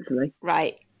 fundamentally.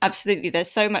 Right. Absolutely.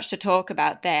 There's so much to talk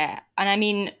about there. And I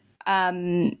mean,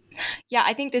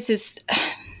 I think this is,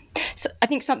 I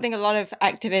think something a lot of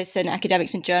activists and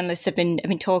academics and journalists have been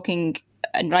talking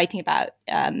and writing about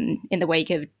in the wake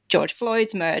of George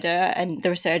Floyd's murder and the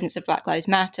resurgence of Black Lives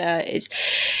Matter is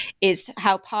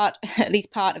how at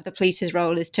least part of the police's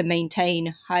role is to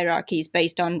maintain hierarchies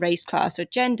based on race, class, or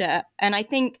gender. And I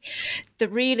think the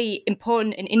really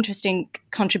important and interesting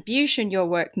contribution your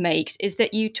work makes is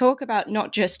that you talk about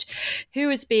not just who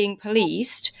is being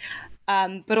policed,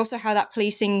 but also how that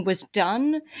policing was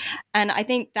done. And I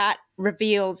think that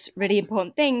reveals really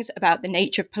important things about the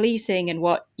nature of policing and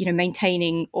what,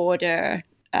 maintaining order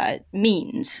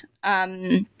means.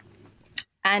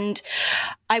 And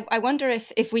I wonder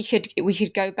if we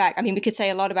could go back. I mean, we could say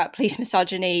a lot about police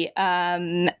misogyny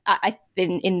in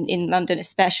London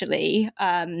especially,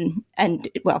 and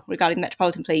regarding the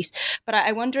Metropolitan Police. But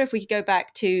I wonder if we could go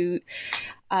back to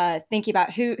thinking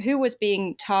about who was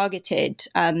being targeted.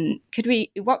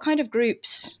 What kind of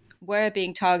groups were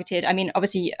being targeted? I mean,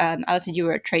 obviously, Alison, you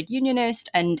were a trade unionist,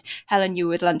 and Helen, you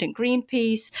were with London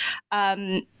Greenpeace.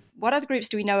 What other groups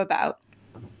do we know about?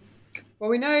 Well,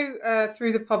 we know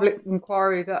through the public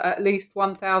inquiry that at least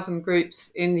 1,000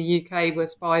 groups in the UK were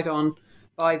spied on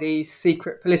by these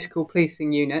secret political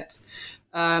policing units.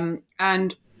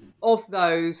 And of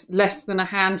those, less than a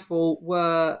handful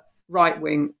were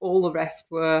right-wing. All the rest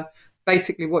were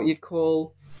basically what you'd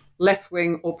call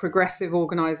left-wing or progressive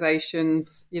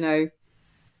organisations,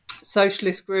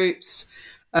 socialist groups,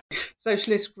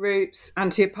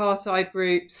 anti-apartheid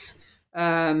groups,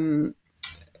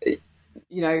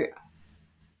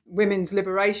 women's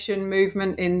liberation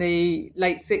movement in the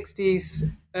late 60s,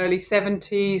 early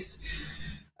 70s,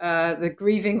 the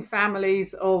grieving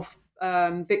families of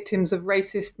victims of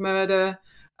racist murder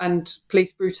and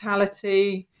police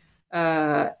brutality,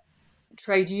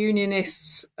 trade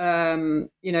unionists, fighting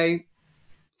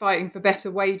for better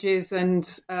wages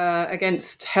and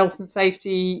against health and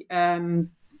safety,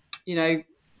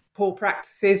 poor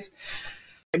practices.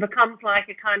 It becomes like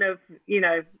a kind of,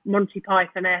 Monty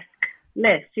Python-esque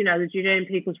list, the Judean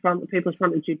People's Front, the People's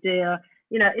Front of Judea.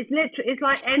 It's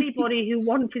like anybody who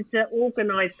wanted to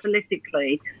organise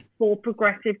politically for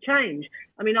progressive change.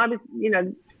 I mean,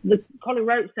 the Colin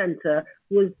Roach Centre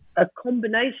was a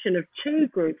combination of two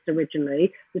groups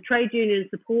originally, the Trade Union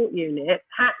Support Unit,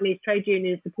 Hackney's Trade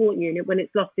Union Support Unit when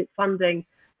it's lost its funding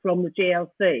from the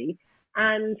GLC,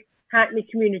 and Hackney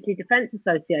Community Defence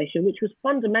Association, which was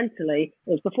fundamentally, it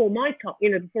was before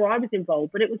before I was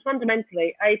involved, but it was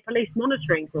fundamentally a police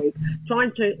monitoring group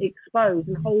trying to expose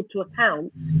and hold to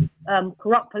account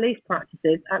corrupt police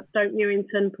practices at Stoke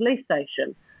Newington Police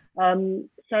Station.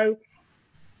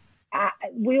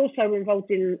 We also were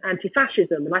involved in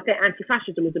anti-fascism, and I think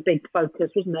anti-fascism was a big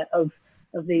focus, wasn't it, of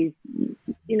these,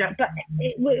 but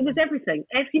it was everything.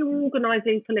 If you were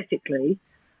organising politically,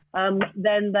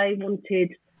 then they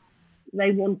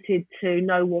wanted to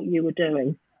know what you were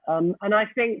doing. And I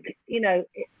think,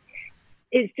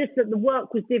 it's just that the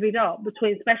work was divvied up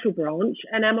between Special Branch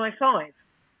and MI5.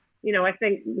 I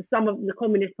think some of the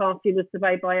Communist Party was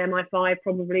surveyed by MI5,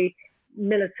 probably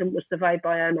Militant was surveyed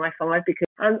by MI5,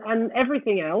 and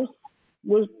everything else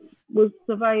was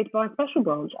surveyed by Special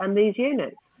Branch and these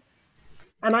units.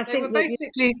 And I think I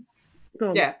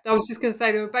was just going to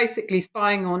say they were basically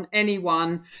spying on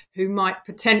anyone who might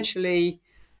potentially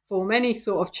form any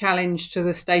sort of challenge to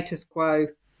the status quo.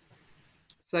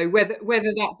 So whether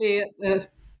that be at the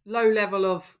low level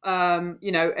of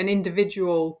an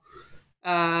individual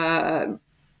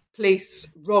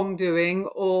police wrongdoing,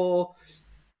 or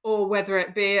whether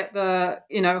it be at the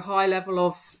high level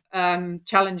of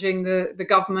challenging the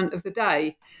government of the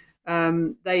day,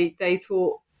 they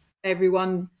thought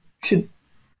everyone should.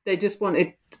 They just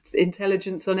wanted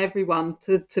intelligence on everyone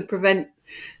to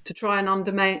try and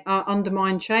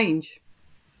undermine change.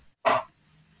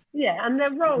 Yeah, and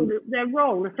their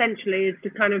role essentially is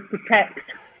to kind of protect,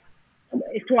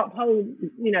 is to uphold,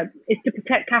 is to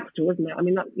protect capital, isn't it? I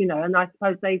mean, and I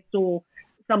suppose they saw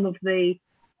some of the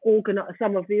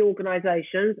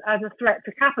organisations as a threat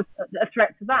to capital, a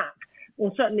threat to that,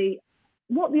 or certainly.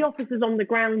 What the officers on the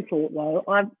ground thought, though,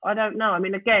 I don't know. I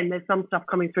mean, again, there's some stuff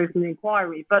coming through from the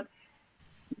inquiry, but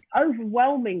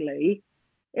overwhelmingly,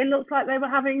 it looks like they were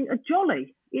having a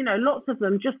jolly. Lots of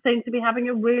them just seemed to be having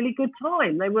a really good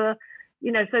time. They were,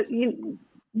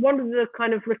 one of the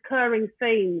kind of recurring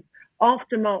themes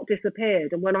after Mark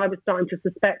disappeared and when I was starting to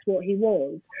suspect what he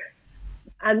was,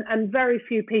 and very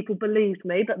few people believed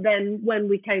me, but then when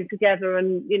we came together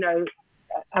and,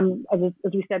 as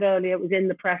we said earlier, it was in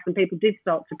the press and people did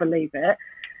start to believe it.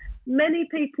 Many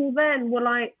people then were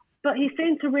like, but he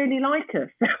seemed to really like us.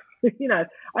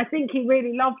 I think he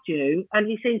really loved you and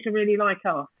he seemed to really like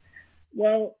us.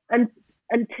 Well, and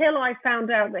until I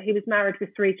found out that he was married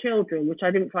with 3 children, which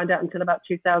I didn't find out until about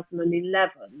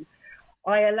 2011,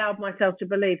 I allowed myself to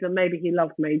believe that maybe he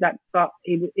loved me, but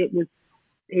he was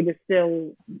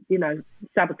still,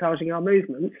 sabotaging our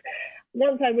movements.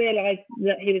 Once I realised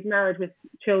that he was married with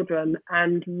children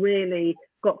and really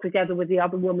got together with the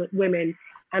other women,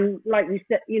 and like you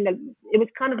said, it was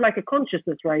kind of like a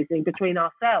consciousness raising between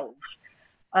ourselves.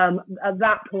 At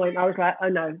that point, I was like, oh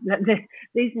no,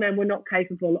 these men were not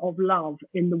capable of love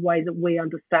in the way that we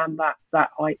understand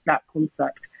that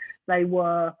concept. They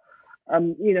were,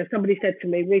 somebody said to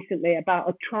me recently about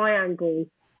a triangle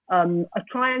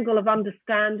of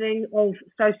understanding of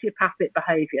sociopathic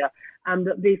behaviour, and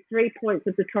that these 3 points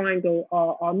of the triangle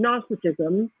are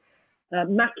narcissism,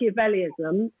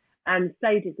 Machiavellism, and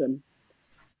sadism.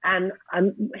 And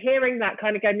hearing that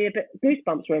kind of gave me a bit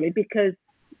goosebumps, really, because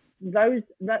those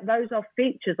are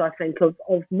features, I think, of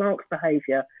Mark's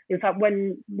behaviour. In fact,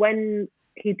 when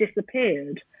he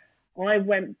disappeared, I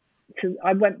went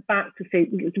back to see.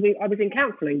 I was in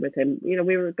counselling with him. You know,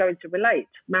 we were going to relate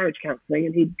marriage counselling,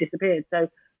 and he disappeared. So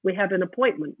we had an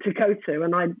appointment to go to,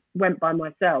 and I went by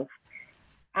myself.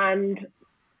 And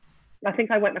I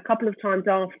think I went a couple of times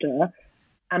after,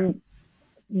 and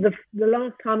the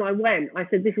last time I went, I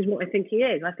said, "This is what I think he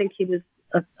is. I think he was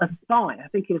a spy. I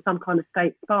think he was some kind of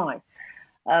state spy."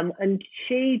 And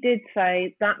she did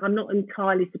say that. I'm not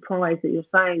entirely surprised that you're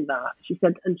saying that. She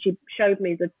said, and she showed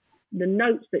me the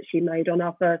notes that she made on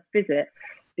our first visit,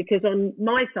 because on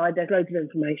my side there's loads of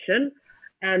information,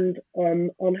 and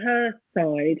on her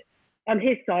side, on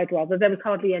his side rather, there was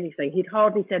hardly anything. He'd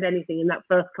hardly said anything in that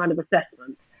first kind of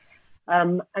assessment.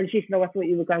 And she said, "Oh, I thought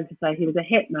you were going to say he was a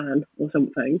hitman or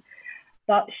something."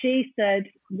 But she said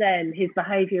then his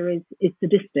behaviour is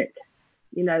sadistic.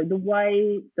 You know, the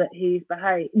way that he's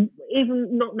behaved,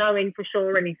 even not knowing for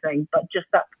sure anything, but just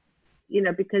that, you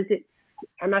know, because it's,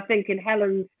 and I think in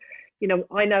Helen's, you know,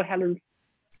 I know Helen's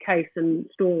case and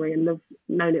story and have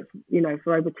known it, you know,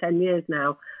 for over 10 years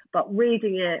now, but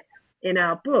reading it in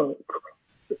our book,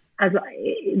 as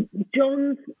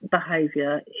John's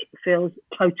behaviour feels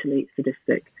totally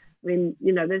sadistic. I mean,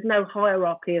 you know, there's no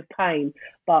hierarchy of pain,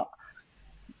 but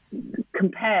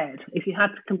compared, if you had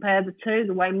to compare the two,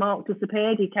 the way Mark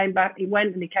disappeared, he came back, he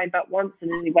went and he came back once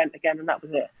and then he went again, and that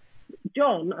was it.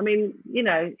 John, I mean, you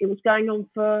know, it was going on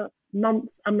for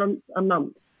months and months and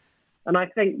months. And I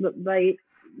think that they,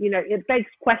 you know, it begs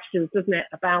questions, doesn't it,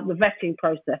 about the vetting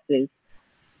processes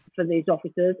for these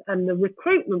officers and the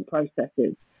recruitment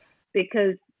processes,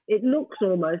 because it looks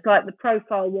almost like the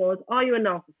profile was, are you a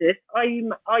narcissist? Are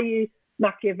you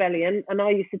Machiavellian? And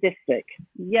are you sadistic?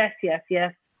 Yes, yes,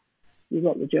 yes. You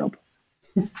got the job.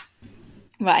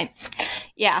 Right.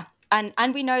 Yeah.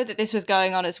 And we know that this was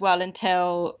going on as well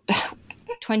until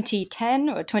 2010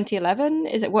 or 2011.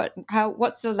 Is it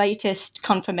what's the latest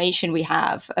confirmation we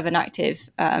have of an active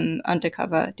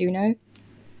undercover? Do you know?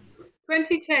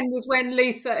 2010 was when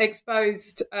Lisa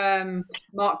exposed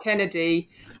Mark Kennedy,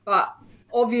 but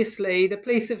obviously the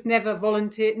police have never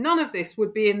volunteered. None of this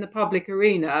would be in the public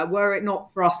arena were it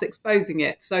not for us exposing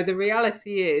it. So the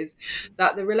reality is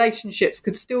that the relationships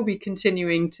could still be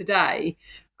continuing today,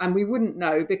 and we wouldn't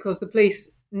know because the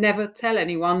police never tell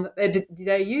anyone that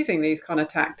they're using these kind of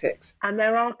tactics. And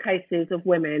there are cases of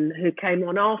women who came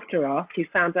on after us, who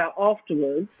found out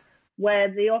afterwards, where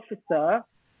the officer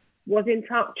was in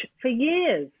touch for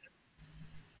years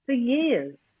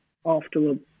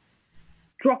afterwards,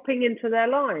 dropping into their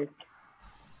lives,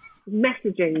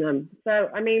 messaging them. So,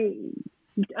 I mean,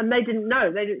 and they didn't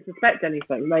know, they didn't suspect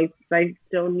anything. They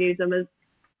still knew them as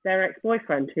their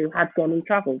ex-boyfriend who had gone and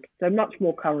travelled. So much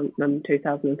more current than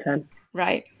 2010.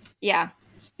 Right. Yeah.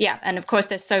 Yeah. And of course,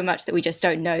 there's so much that we just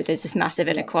don't know. There's this massive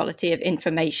inequality of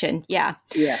information. Yeah.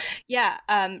 Yeah. Yeah.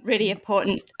 Really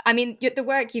important. I mean, the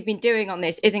work you've been doing on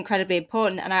this is incredibly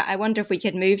important. And I wonder if we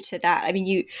could move to that. I mean,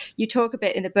 you talk a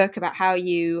bit in the book about how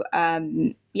you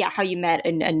how you met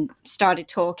and started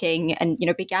talking and, you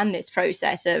know, began this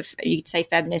process of, you could say,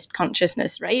 feminist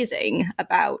consciousness raising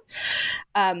about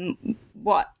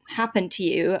what happened to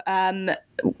you.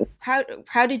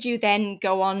 How did you then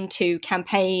go on to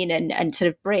campaign and sort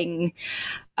of bring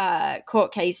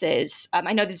court cases?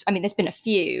 I know there's been a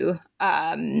few.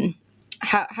 How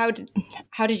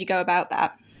did you go about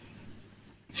that?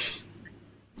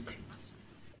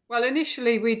 Well,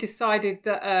 initially we decided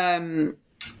that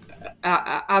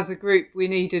as a group we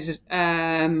needed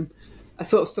a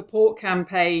sort of support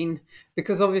campaign,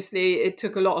 because obviously it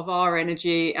took a lot of our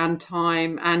energy and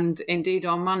time and indeed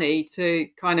our money to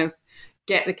kind of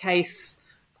get the case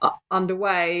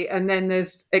underway, and then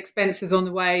there's expenses on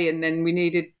the way, and then we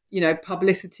needed, you know,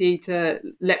 publicity to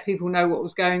let people know what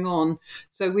was going on.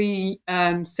 So we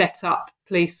set up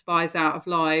Police Spies Out of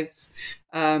Lives,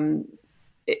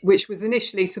 which was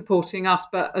initially supporting us,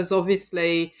 but has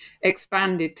obviously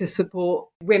expanded to support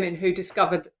women who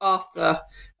discovered after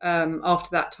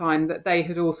that time that they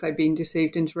had also been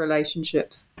deceived into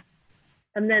relationships.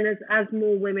 And then as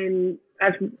more women,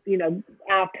 as you know,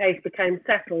 our case became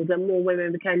settled and more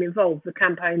women became involved, the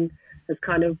campaign has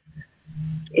kind of,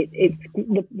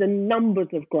 the numbers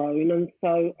have grown. And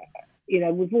so, you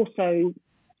know,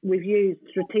 we've used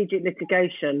strategic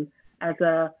litigation as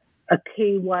a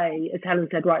key way, as Helen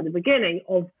said right at the beginning,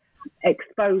 of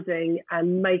exposing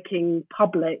and making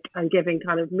public and giving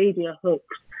kind of media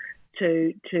hooks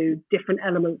to different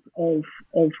elements of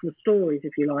the stories,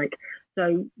 if you like.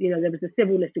 So, you know, there was a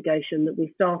civil litigation that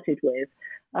we started with,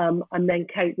 and then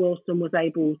Kate Wilson was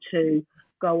able to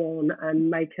go on and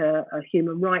make a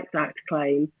Human Rights Act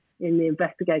claim in the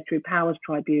Investigatory Powers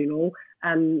Tribunal.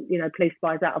 And, Police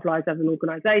Spies Out of Lies as an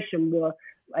organisation were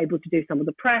able to do some of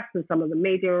the press and some of the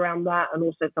media around that, and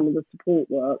also some of the support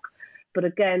work. But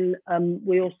again,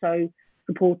 we also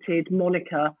supported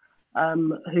Monica,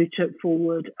 who took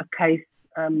forward a case,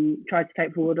 tried to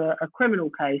take forward a criminal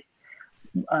case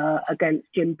against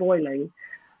Jim Boiling.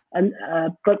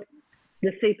 But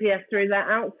the CPS threw that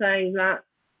out, saying that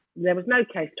there was no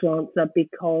case to answer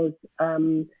because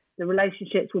the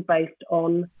relationships were based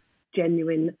on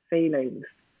genuine feelings,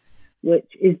 which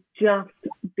is just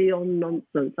beyond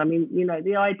nonsense. I mean,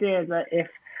 the idea that if,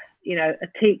 a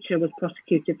teacher was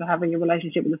prosecuted for having a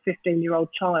relationship with a 15-year-old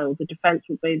child, the defence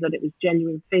would be that it was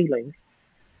genuine feelings.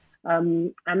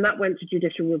 And that went to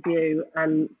judicial review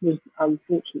and was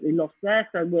unfortunately lost there.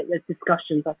 So there's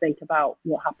discussions, I think, about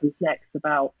what happens next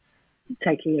about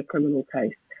taking a criminal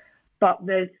case. But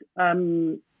there's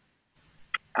so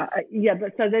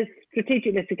there's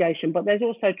strategic litigation, but there's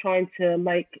also trying to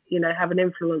have an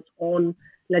influence on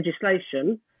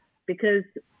legislation, because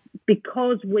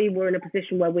we were in a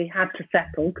position where we had to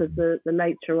settle because the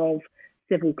nature of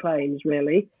civil claims,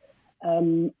 really,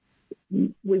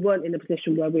 we weren't in a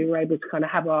position where we were able to kind of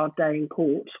have our day in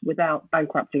court without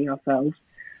bankrupting ourselves.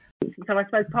 So I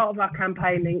suppose part of our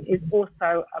campaigning is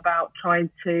also about trying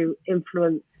to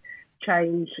influence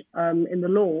change in the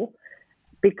law,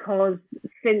 because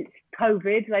since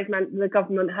COVID, the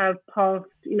government have passed,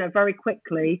 very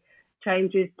quickly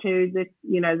changes to the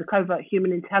Covert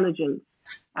Human Intelligence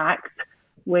Act,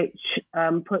 which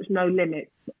puts no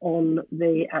limits on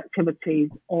the activities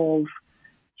of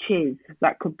CHIS.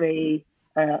 That could be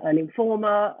an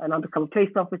informer, an undercover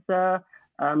police officer,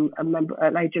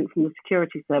 an agent from the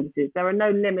security services. There are no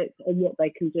limits on what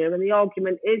they can do, and the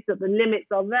argument is that the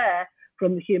limits are there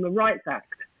from the Human Rights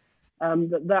Act.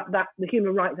 That the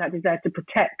Human Rights Act is there to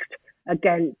protect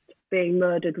against being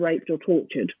murdered, raped, or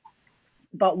tortured.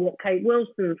 But what Kate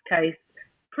Wilson's case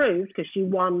proved, because she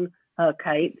won her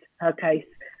case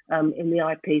in the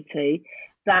IPT,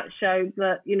 that showed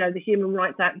that the Human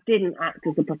Rights Act didn't act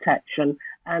as a protection,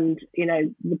 and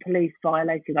the police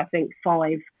violated, I think,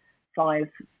 five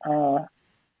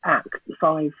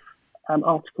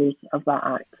articles of that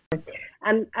act.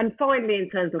 And finally, in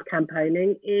terms of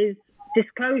campaigning, is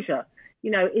disclosure.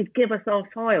 Is give us our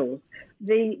files.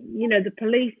 The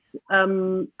police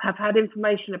have had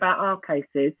information about our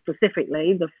cases,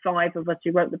 specifically the 5 of us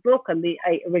who wrote the book and the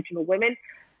 8 original women,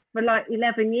 for like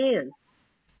 11 years.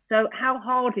 So how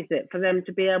hard is it for them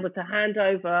to be able to hand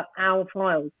over our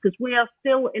files? Because we are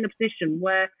still in a position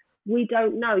where we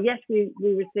don't know. Yes, we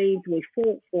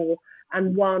fought for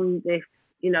and won this,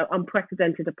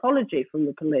 unprecedented apology from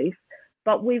the police,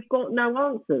 but we've got no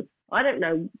answers. I don't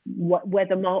know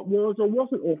whether Mark was or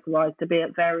wasn't authorised to be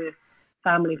at various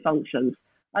family functions.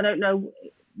 I don't know,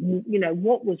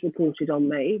 what was reported on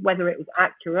me, whether it was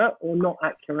accurate or not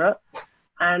accurate.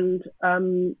 And,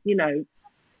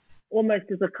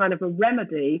 almost as a kind of a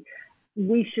remedy,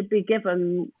 we should be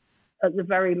given, at the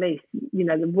very least,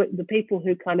 the people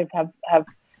who kind of have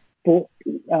brought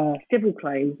civil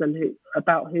claims and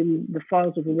about whom the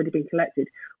files have already been collected,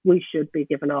 we should be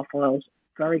given our files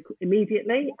very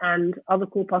immediately, and other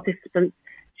court participants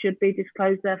should be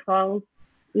disclosed their files,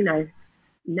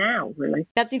 now, really.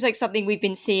 That seems like something we've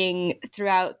been seeing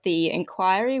throughout the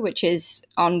inquiry, which is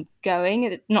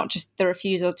ongoing, not just the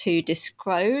refusal to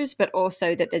disclose, but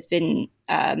also that there's been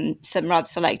some rather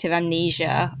selective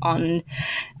amnesia on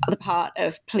the part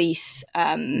of police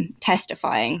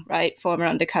testifying, right, former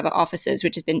undercover officers,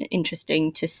 which has been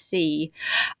interesting to see.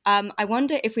 I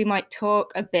wonder if we might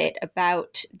talk a bit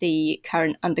about the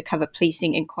current undercover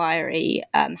policing inquiry,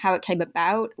 how it came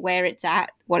about, where it's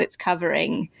at, what it's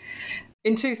covering.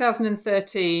 In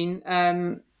 2013,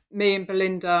 me and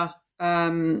Belinda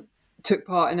took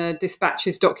part in a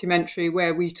Dispatches documentary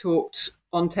where we talked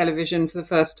on television for the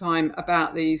first time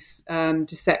about these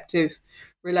deceptive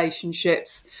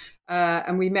relationships.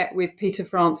 And we met with Peter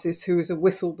Francis, who was a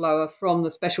whistleblower from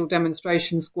the Special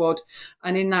Demonstration Squad.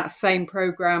 And in that same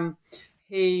programme,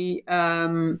 he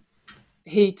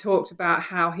talked about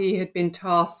how he had been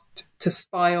tasked to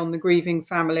spy on the grieving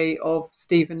family of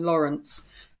Stephen Lawrence,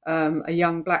 a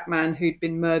young black man who'd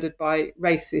been murdered by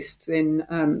racists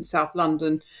in South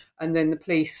London, and then the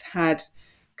police had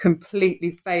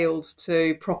completely failed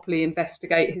to properly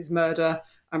investigate his murder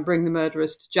and bring the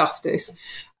murderers to justice.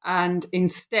 And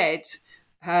instead,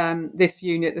 this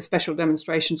unit, the Special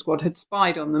Demonstration Squad, had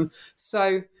spied on them.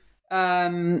 So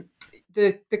the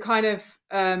kind of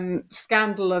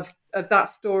scandal of that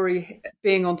story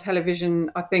being on television,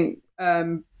 I think,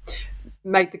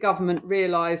 made the government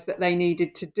realise that they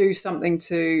needed to do something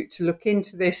to look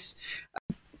into this.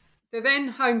 The then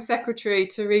Home Secretary,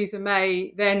 Theresa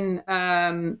May, then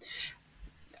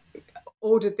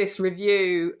ordered this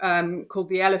review called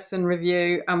the Ellison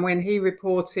Review. And when he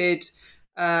reported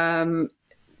off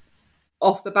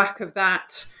the back of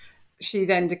that, she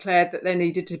then declared that there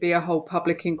needed to be a whole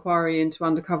public inquiry into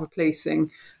undercover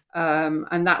policing.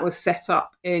 And that was set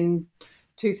up in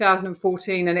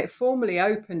 2014, and it formally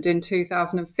opened in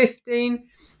 2015.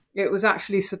 It was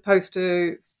actually supposed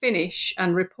to finish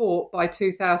and report by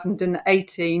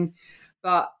 2018,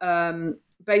 but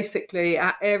basically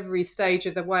at every stage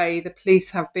of the way, the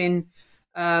police have been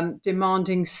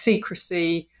demanding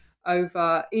secrecy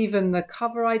over even the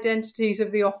cover identities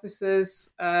of the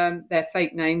officers, their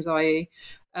fake names, i.e.,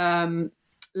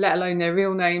 let alone their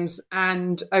real names,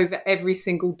 and over every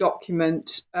single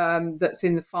document that's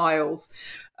in the files.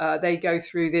 They go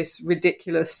through this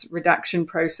ridiculous redaction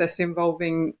process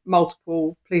involving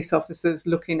multiple police officers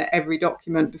looking at every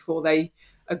document before they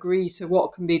agree to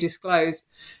what can be disclosed.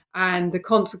 And the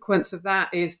consequence of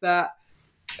that is that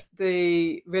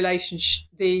the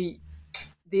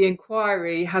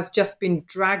inquiry has just been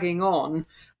dragging on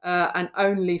and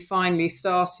only finally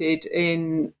started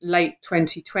in late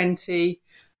 2020.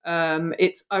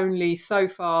 It's only so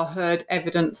far heard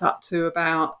evidence up to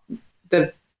about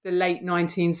the late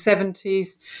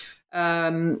 1970s,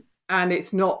 and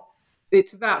it's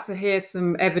about to hear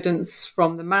some evidence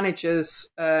from the managers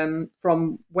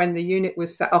from when the unit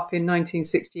was set up in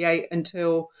 1968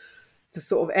 until the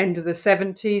sort of end of the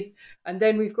 70s. And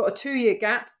then we've got a 2-year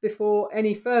gap before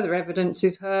any further evidence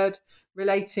is heard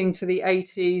relating to the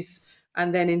 80s,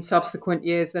 and then in subsequent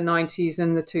years, the 90s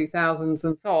and the 2000s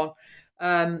and so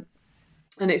on.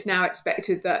 And it's now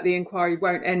expected that the inquiry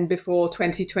won't end before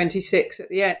 2026 at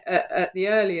the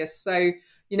earliest. So,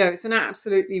 it's an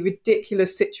absolutely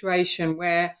ridiculous situation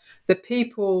where the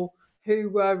people who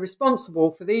were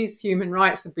responsible for these human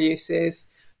rights abuses,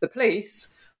 the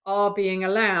police, are being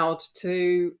allowed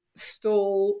to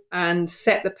stall and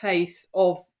set the pace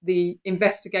of the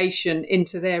investigation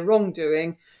into their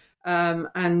wrongdoing,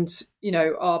 and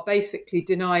are basically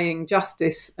denying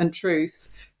justice and truth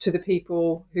to the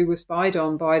people who were spied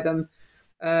on by them.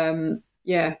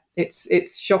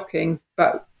 It's shocking,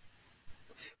 but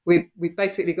we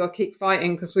basically got to keep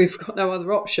fighting because we've got no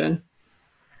other option.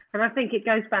 And I think it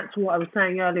goes back to what I was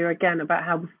saying earlier again about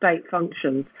how the state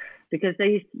functions, because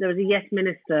there was a Yes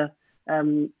Minister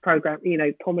program,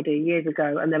 comedy years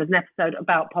ago, and there was an episode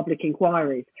about public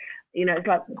inquiries.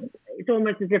 It's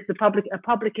almost as if a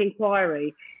public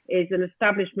inquiry is an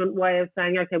establishment way of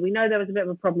saying, okay, we know there was a bit of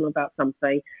a problem about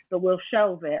something, but we'll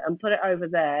shelve it and put it over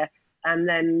there. And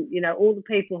then, all the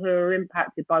people who are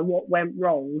impacted by what went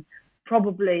wrong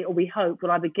probably, or we hope,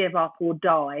 will either give up or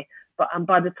die. And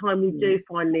by the time we do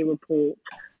finally report,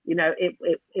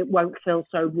 it won't feel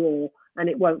so raw and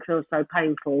it won't feel so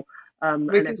painful.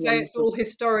 We can say it's all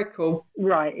historical.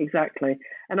 Right, exactly.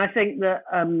 And I think that,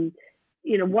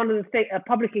 one of the things, a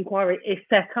public inquiry is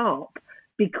set up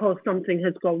because something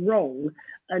has gone wrong.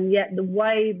 And yet the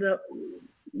way that,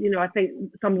 I think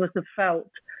some of us have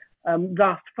felt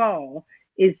thus far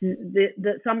is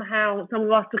that somehow some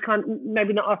of us are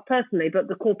maybe not us personally, but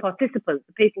the core participants,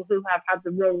 the people who have had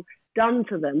the wrong done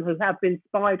to them, who have been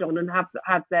spied on and have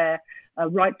had their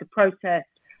right to protest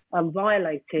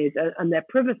violated and their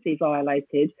privacy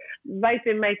violated, they've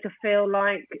been made to feel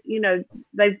like,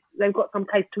 they've got some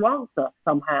case to answer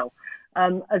somehow,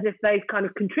 as if they've kind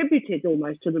of contributed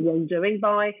almost to the wrongdoing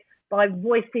by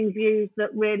voicing views that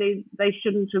really they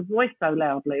shouldn't have voiced so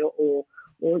loudly, or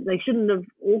they shouldn't have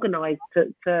organised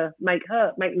to make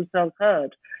themselves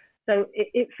heard. So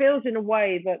it feels in a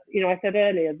way that, I said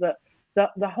earlier that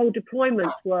the whole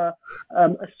deployments were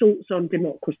assaults on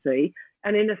democracy.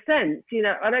 And in a sense,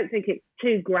 I don't think it's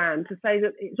too grand to say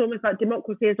that it's almost like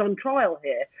democracy is on trial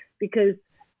here, because,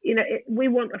 we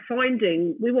want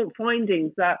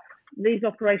findings that these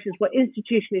operations were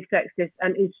institutionally sexist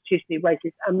and institutionally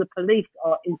racist, and the police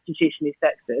are institutionally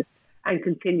sexist and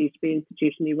continue to be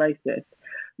institutionally racist.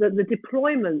 That the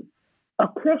deployments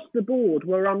across the board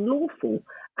were unlawful,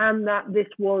 and that this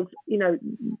was,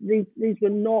 these were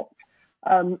not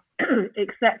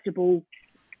acceptable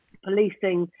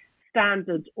policing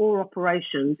standards or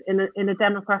operations in a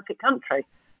democratic country.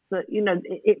 But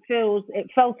it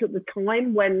felt at the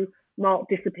time when Mark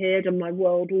disappeared and my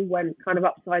world all went kind of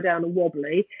upside down and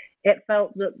wobbly, it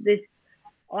felt that this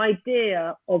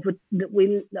idea of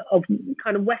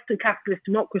kind of Western capitalist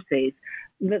democracies,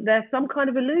 that there's some kind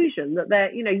of illusion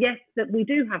that yes, that we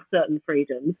do have certain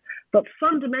freedoms, but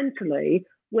fundamentally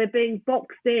we're being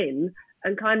boxed in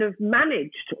and kind of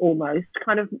managed almost,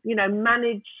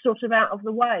 managed sort of out of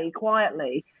the way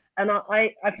quietly. And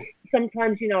I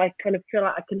sometimes, I kind of feel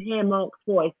like I can hear Mark's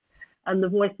voice and the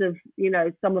voice of,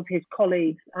 some of his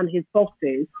colleagues and his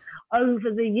bosses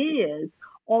over the years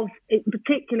of it,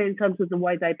 particularly in terms of the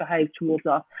way they behave towards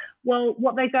us. Well,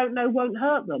 what they don't know won't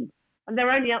hurt them. And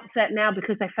they're only upset now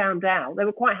because they found out. They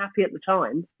were quite happy at the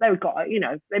time. They got,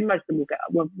 most of them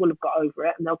will have got over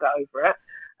it, and they'll get over it.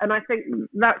 And I think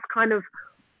that's kind of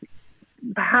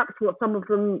perhaps what some of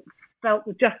them felt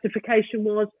the justification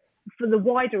was for the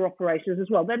wider operations as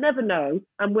well. They never know,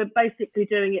 and we're basically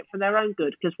doing it for their own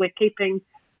good because we're keeping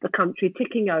the country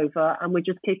ticking over, and we're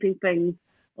just keeping things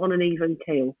on an even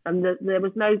keel. And there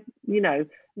was no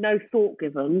thought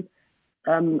given,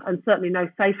 and certainly no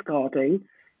safeguarding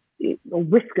or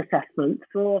risk assessment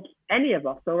for any of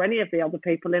us or any of the other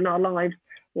people in our lives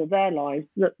or their lives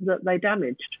that they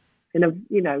damaged in a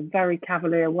very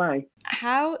cavalier way.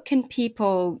 How can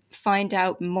people find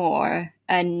out more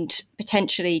and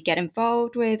potentially get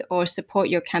involved with or support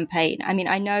your campaign? I mean,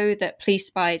 I know that Police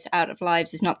Spies Out of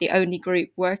Lives is not the only group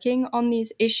working on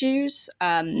these issues.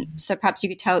 So perhaps you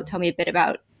could tell me a bit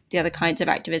about the other kinds of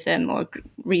activism or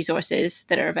resources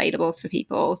that are available for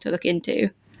people to look into.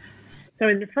 So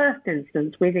in the first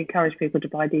instance, we've encouraged people to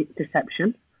buy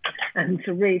Deception and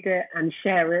to read it and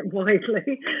share it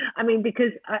widely. I mean,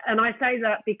 and I say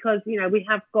that because, we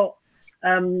have got,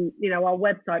 our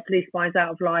website, Police Spies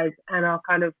Out of Lives, and our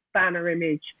kind of banner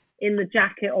image in the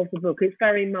jacket of the book. It's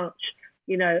very much,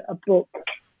 a book,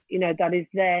 that is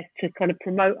there to kind of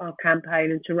promote our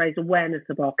campaign and to raise awareness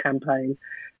of our campaign.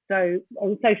 So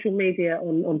on social media,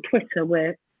 on Twitter,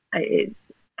 it's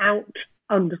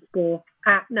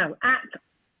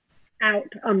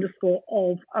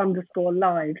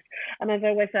 @out_of_lives. And as I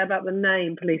always say about the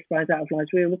name Police Spies Out of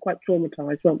Lives, we were quite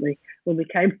traumatized, weren't we, when we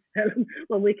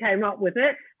came up with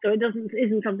it. So it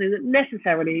isn't something that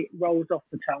necessarily rolls off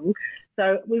the tongue.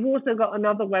 So we've also got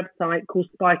another website called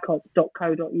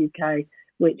spycops.co.uk,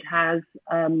 which has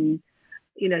some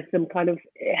kind of,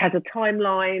 it has a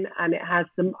timeline and it has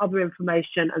some other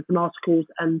information and some articles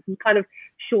and some kind of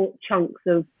short chunks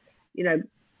of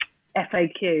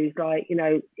FAQs, like,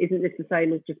 isn't this the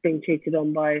same as just being cheated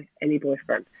on by any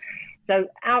boyfriend? So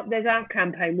there's our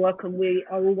campaign work, and we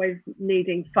are always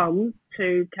needing funds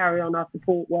to carry on our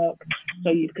support work.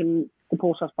 So you can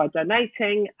support us by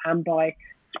donating and by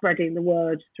spreading the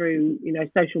word through,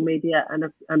 social media and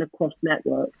across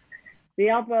networks. The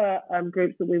other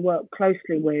groups that we work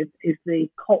closely with is the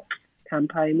COPS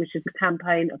campaign, which is the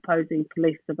campaign opposing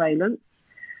police surveillance,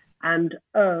 and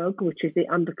ERG, which is the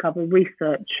Undercover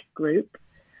Research Group,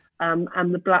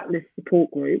 and the Blacklist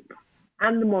Support Group,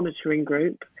 and the Monitoring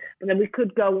Group. And then we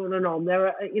could go on and on. There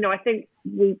are, I think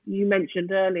you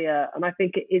mentioned earlier, and I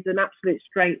think it is an absolute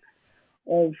strength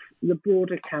of the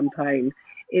broader campaign,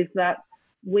 is that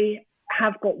we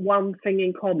have got one thing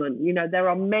in common. There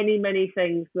are many, many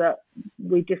things that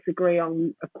we disagree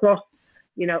on across,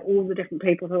 all the different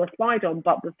people who are spied on.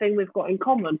 But the thing we've got in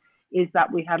common is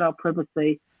that we had our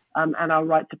privacy and our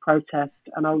right to protest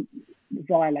and are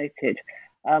violated.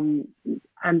 And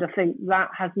I think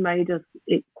that has made us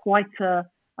quite an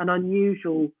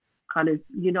unusual kind of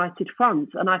united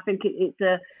front. And I think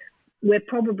we're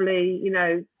probably,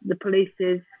 the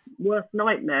police's worst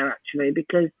nightmare, actually,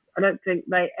 because I don't think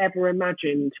they ever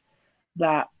imagined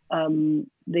that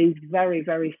these very,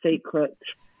 very secret,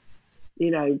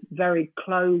 very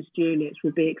closed units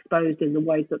would be exposed in the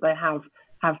ways that they have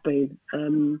been.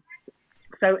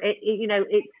 So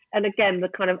it's, and again, the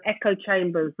kind of echo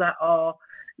chambers that are,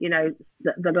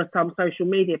 that are some social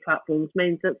media platforms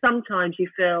means that sometimes you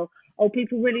feel,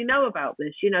 people really know about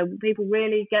this, people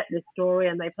really get this story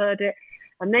and they've heard it.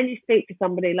 And then you speak to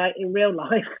somebody like in real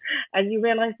life and you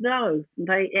realise, no,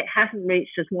 it hasn't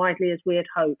reached as widely as we had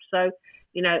hoped. So,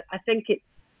 I think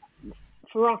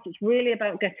for us, it's really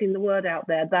about getting the word out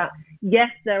there that,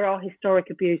 yes, there are historic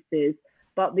abuses,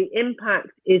 but the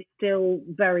impact is still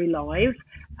very live,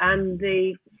 and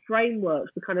the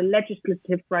frameworks, the kind of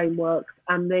legislative frameworks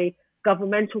and the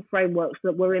governmental frameworks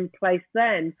that were in place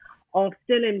then are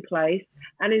still in place.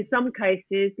 And in some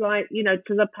cases, like, to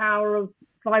the power of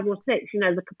 5 or 6,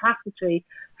 the capacity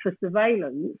for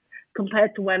surveillance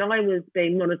compared to when I was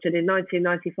being monitored in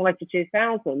 1995 to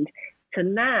 2000 to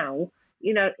now,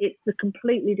 it's a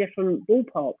completely different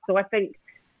ballpark. So I think,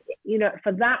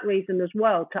 for that reason as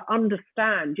well, to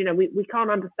understand, we can't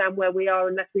understand where we are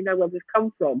unless we know where we've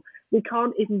come from. We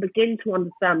can't even begin to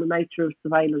understand the nature of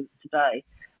surveillance today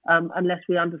unless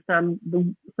we understand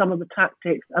some of the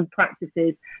tactics and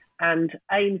practices and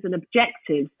aims and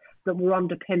objectives that were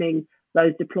underpinning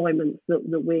those deployments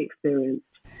that we experienced.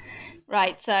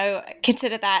 Right, so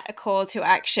consider that a call to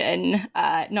action,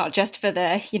 not just for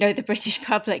the British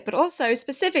public, but also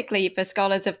specifically for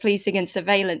scholars of policing and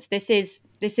surveillance. This is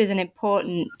an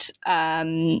important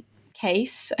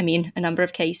case. I mean, a number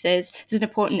of cases. This is an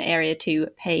important area to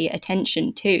pay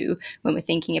attention to when we're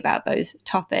thinking about those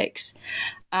topics.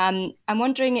 I'm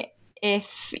wondering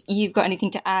if you've got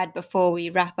anything to add before we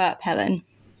wrap up, Helen.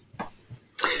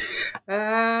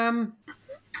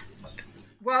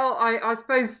 Well, I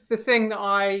suppose the thing that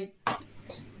I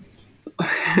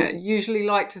usually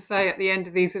like to say at the end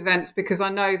of these events, because I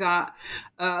know that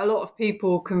a lot of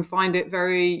people can find it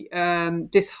very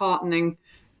disheartening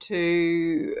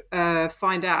to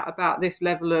find out about this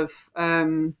level of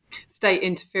state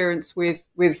interference with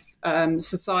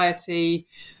society,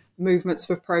 movements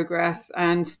for progress,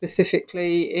 and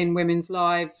specifically in women's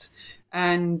lives.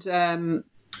 And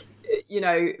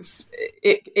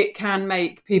it can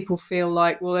make people feel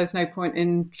like, well, there's no point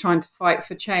in trying to fight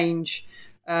for change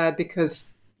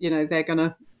because, they're going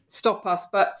to stop us.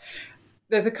 But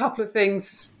there's a couple of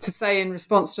things to say in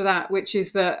response to that, which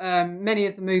is that many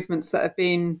of the movements that have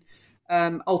been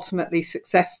ultimately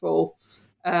successful,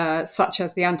 such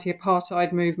as the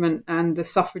anti-apartheid movement and the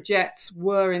suffragettes,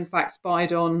 were in fact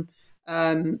spied on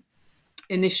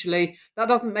initially. That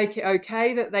doesn't make it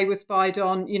okay that they were spied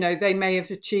on. They may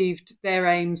have achieved their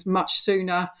aims much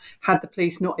sooner had the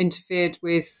police not interfered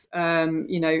with,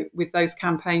 with those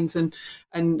campaigns and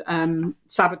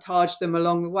sabotaged them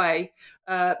along the way.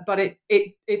 But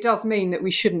it does mean that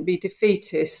we shouldn't be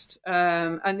defeatist.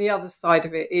 And the other side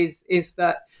of it is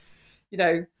that,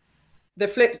 the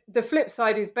flip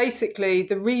side is basically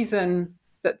the reason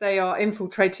that they are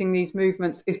infiltrating these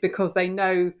movements is because they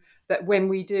know that when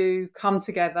we do come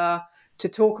together to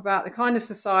talk about the kind of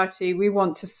society we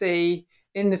want to see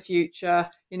in the future,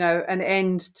 an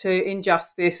end to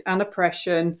injustice and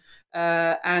oppression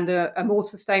and a more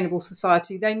sustainable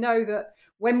society, they know that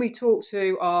when we talk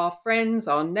to our friends,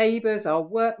 our neighbours, our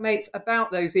workmates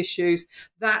about those issues,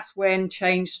 that's when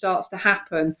change starts to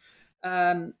happen.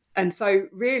 And so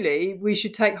really we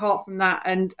should take heart from that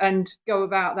and go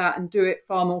about that and do it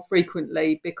far more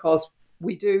frequently, because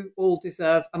we do all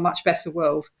deserve a much better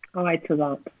world. Aye to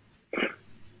that.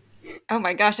 Oh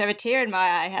my gosh, I have a tear in my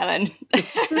eye, Helen.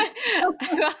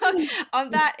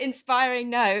 On that inspiring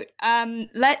note,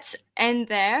 let's end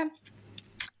there.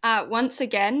 Once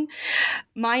again,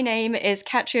 my name is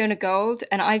Catriona Gold,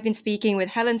 and I've been speaking with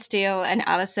Helen Steele and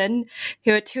Alison,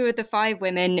 who are two of the 5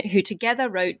 women who together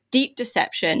wrote Deep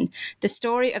Deception, the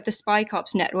story of the Spy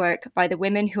Cops network by the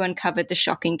women who uncovered the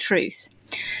shocking truth.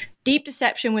 Deep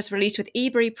Deception was released with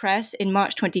Ebury Press in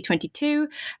March 2022,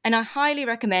 and I highly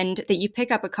recommend that you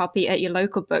pick up a copy at your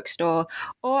local bookstore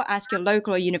or ask your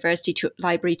local or university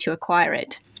library to acquire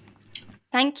it.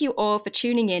 Thank you all for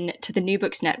tuning in to the New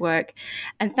Books Network,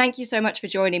 and thank you so much for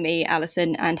joining me,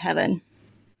 Alison and Helen.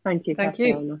 Thank you. Thank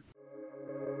you.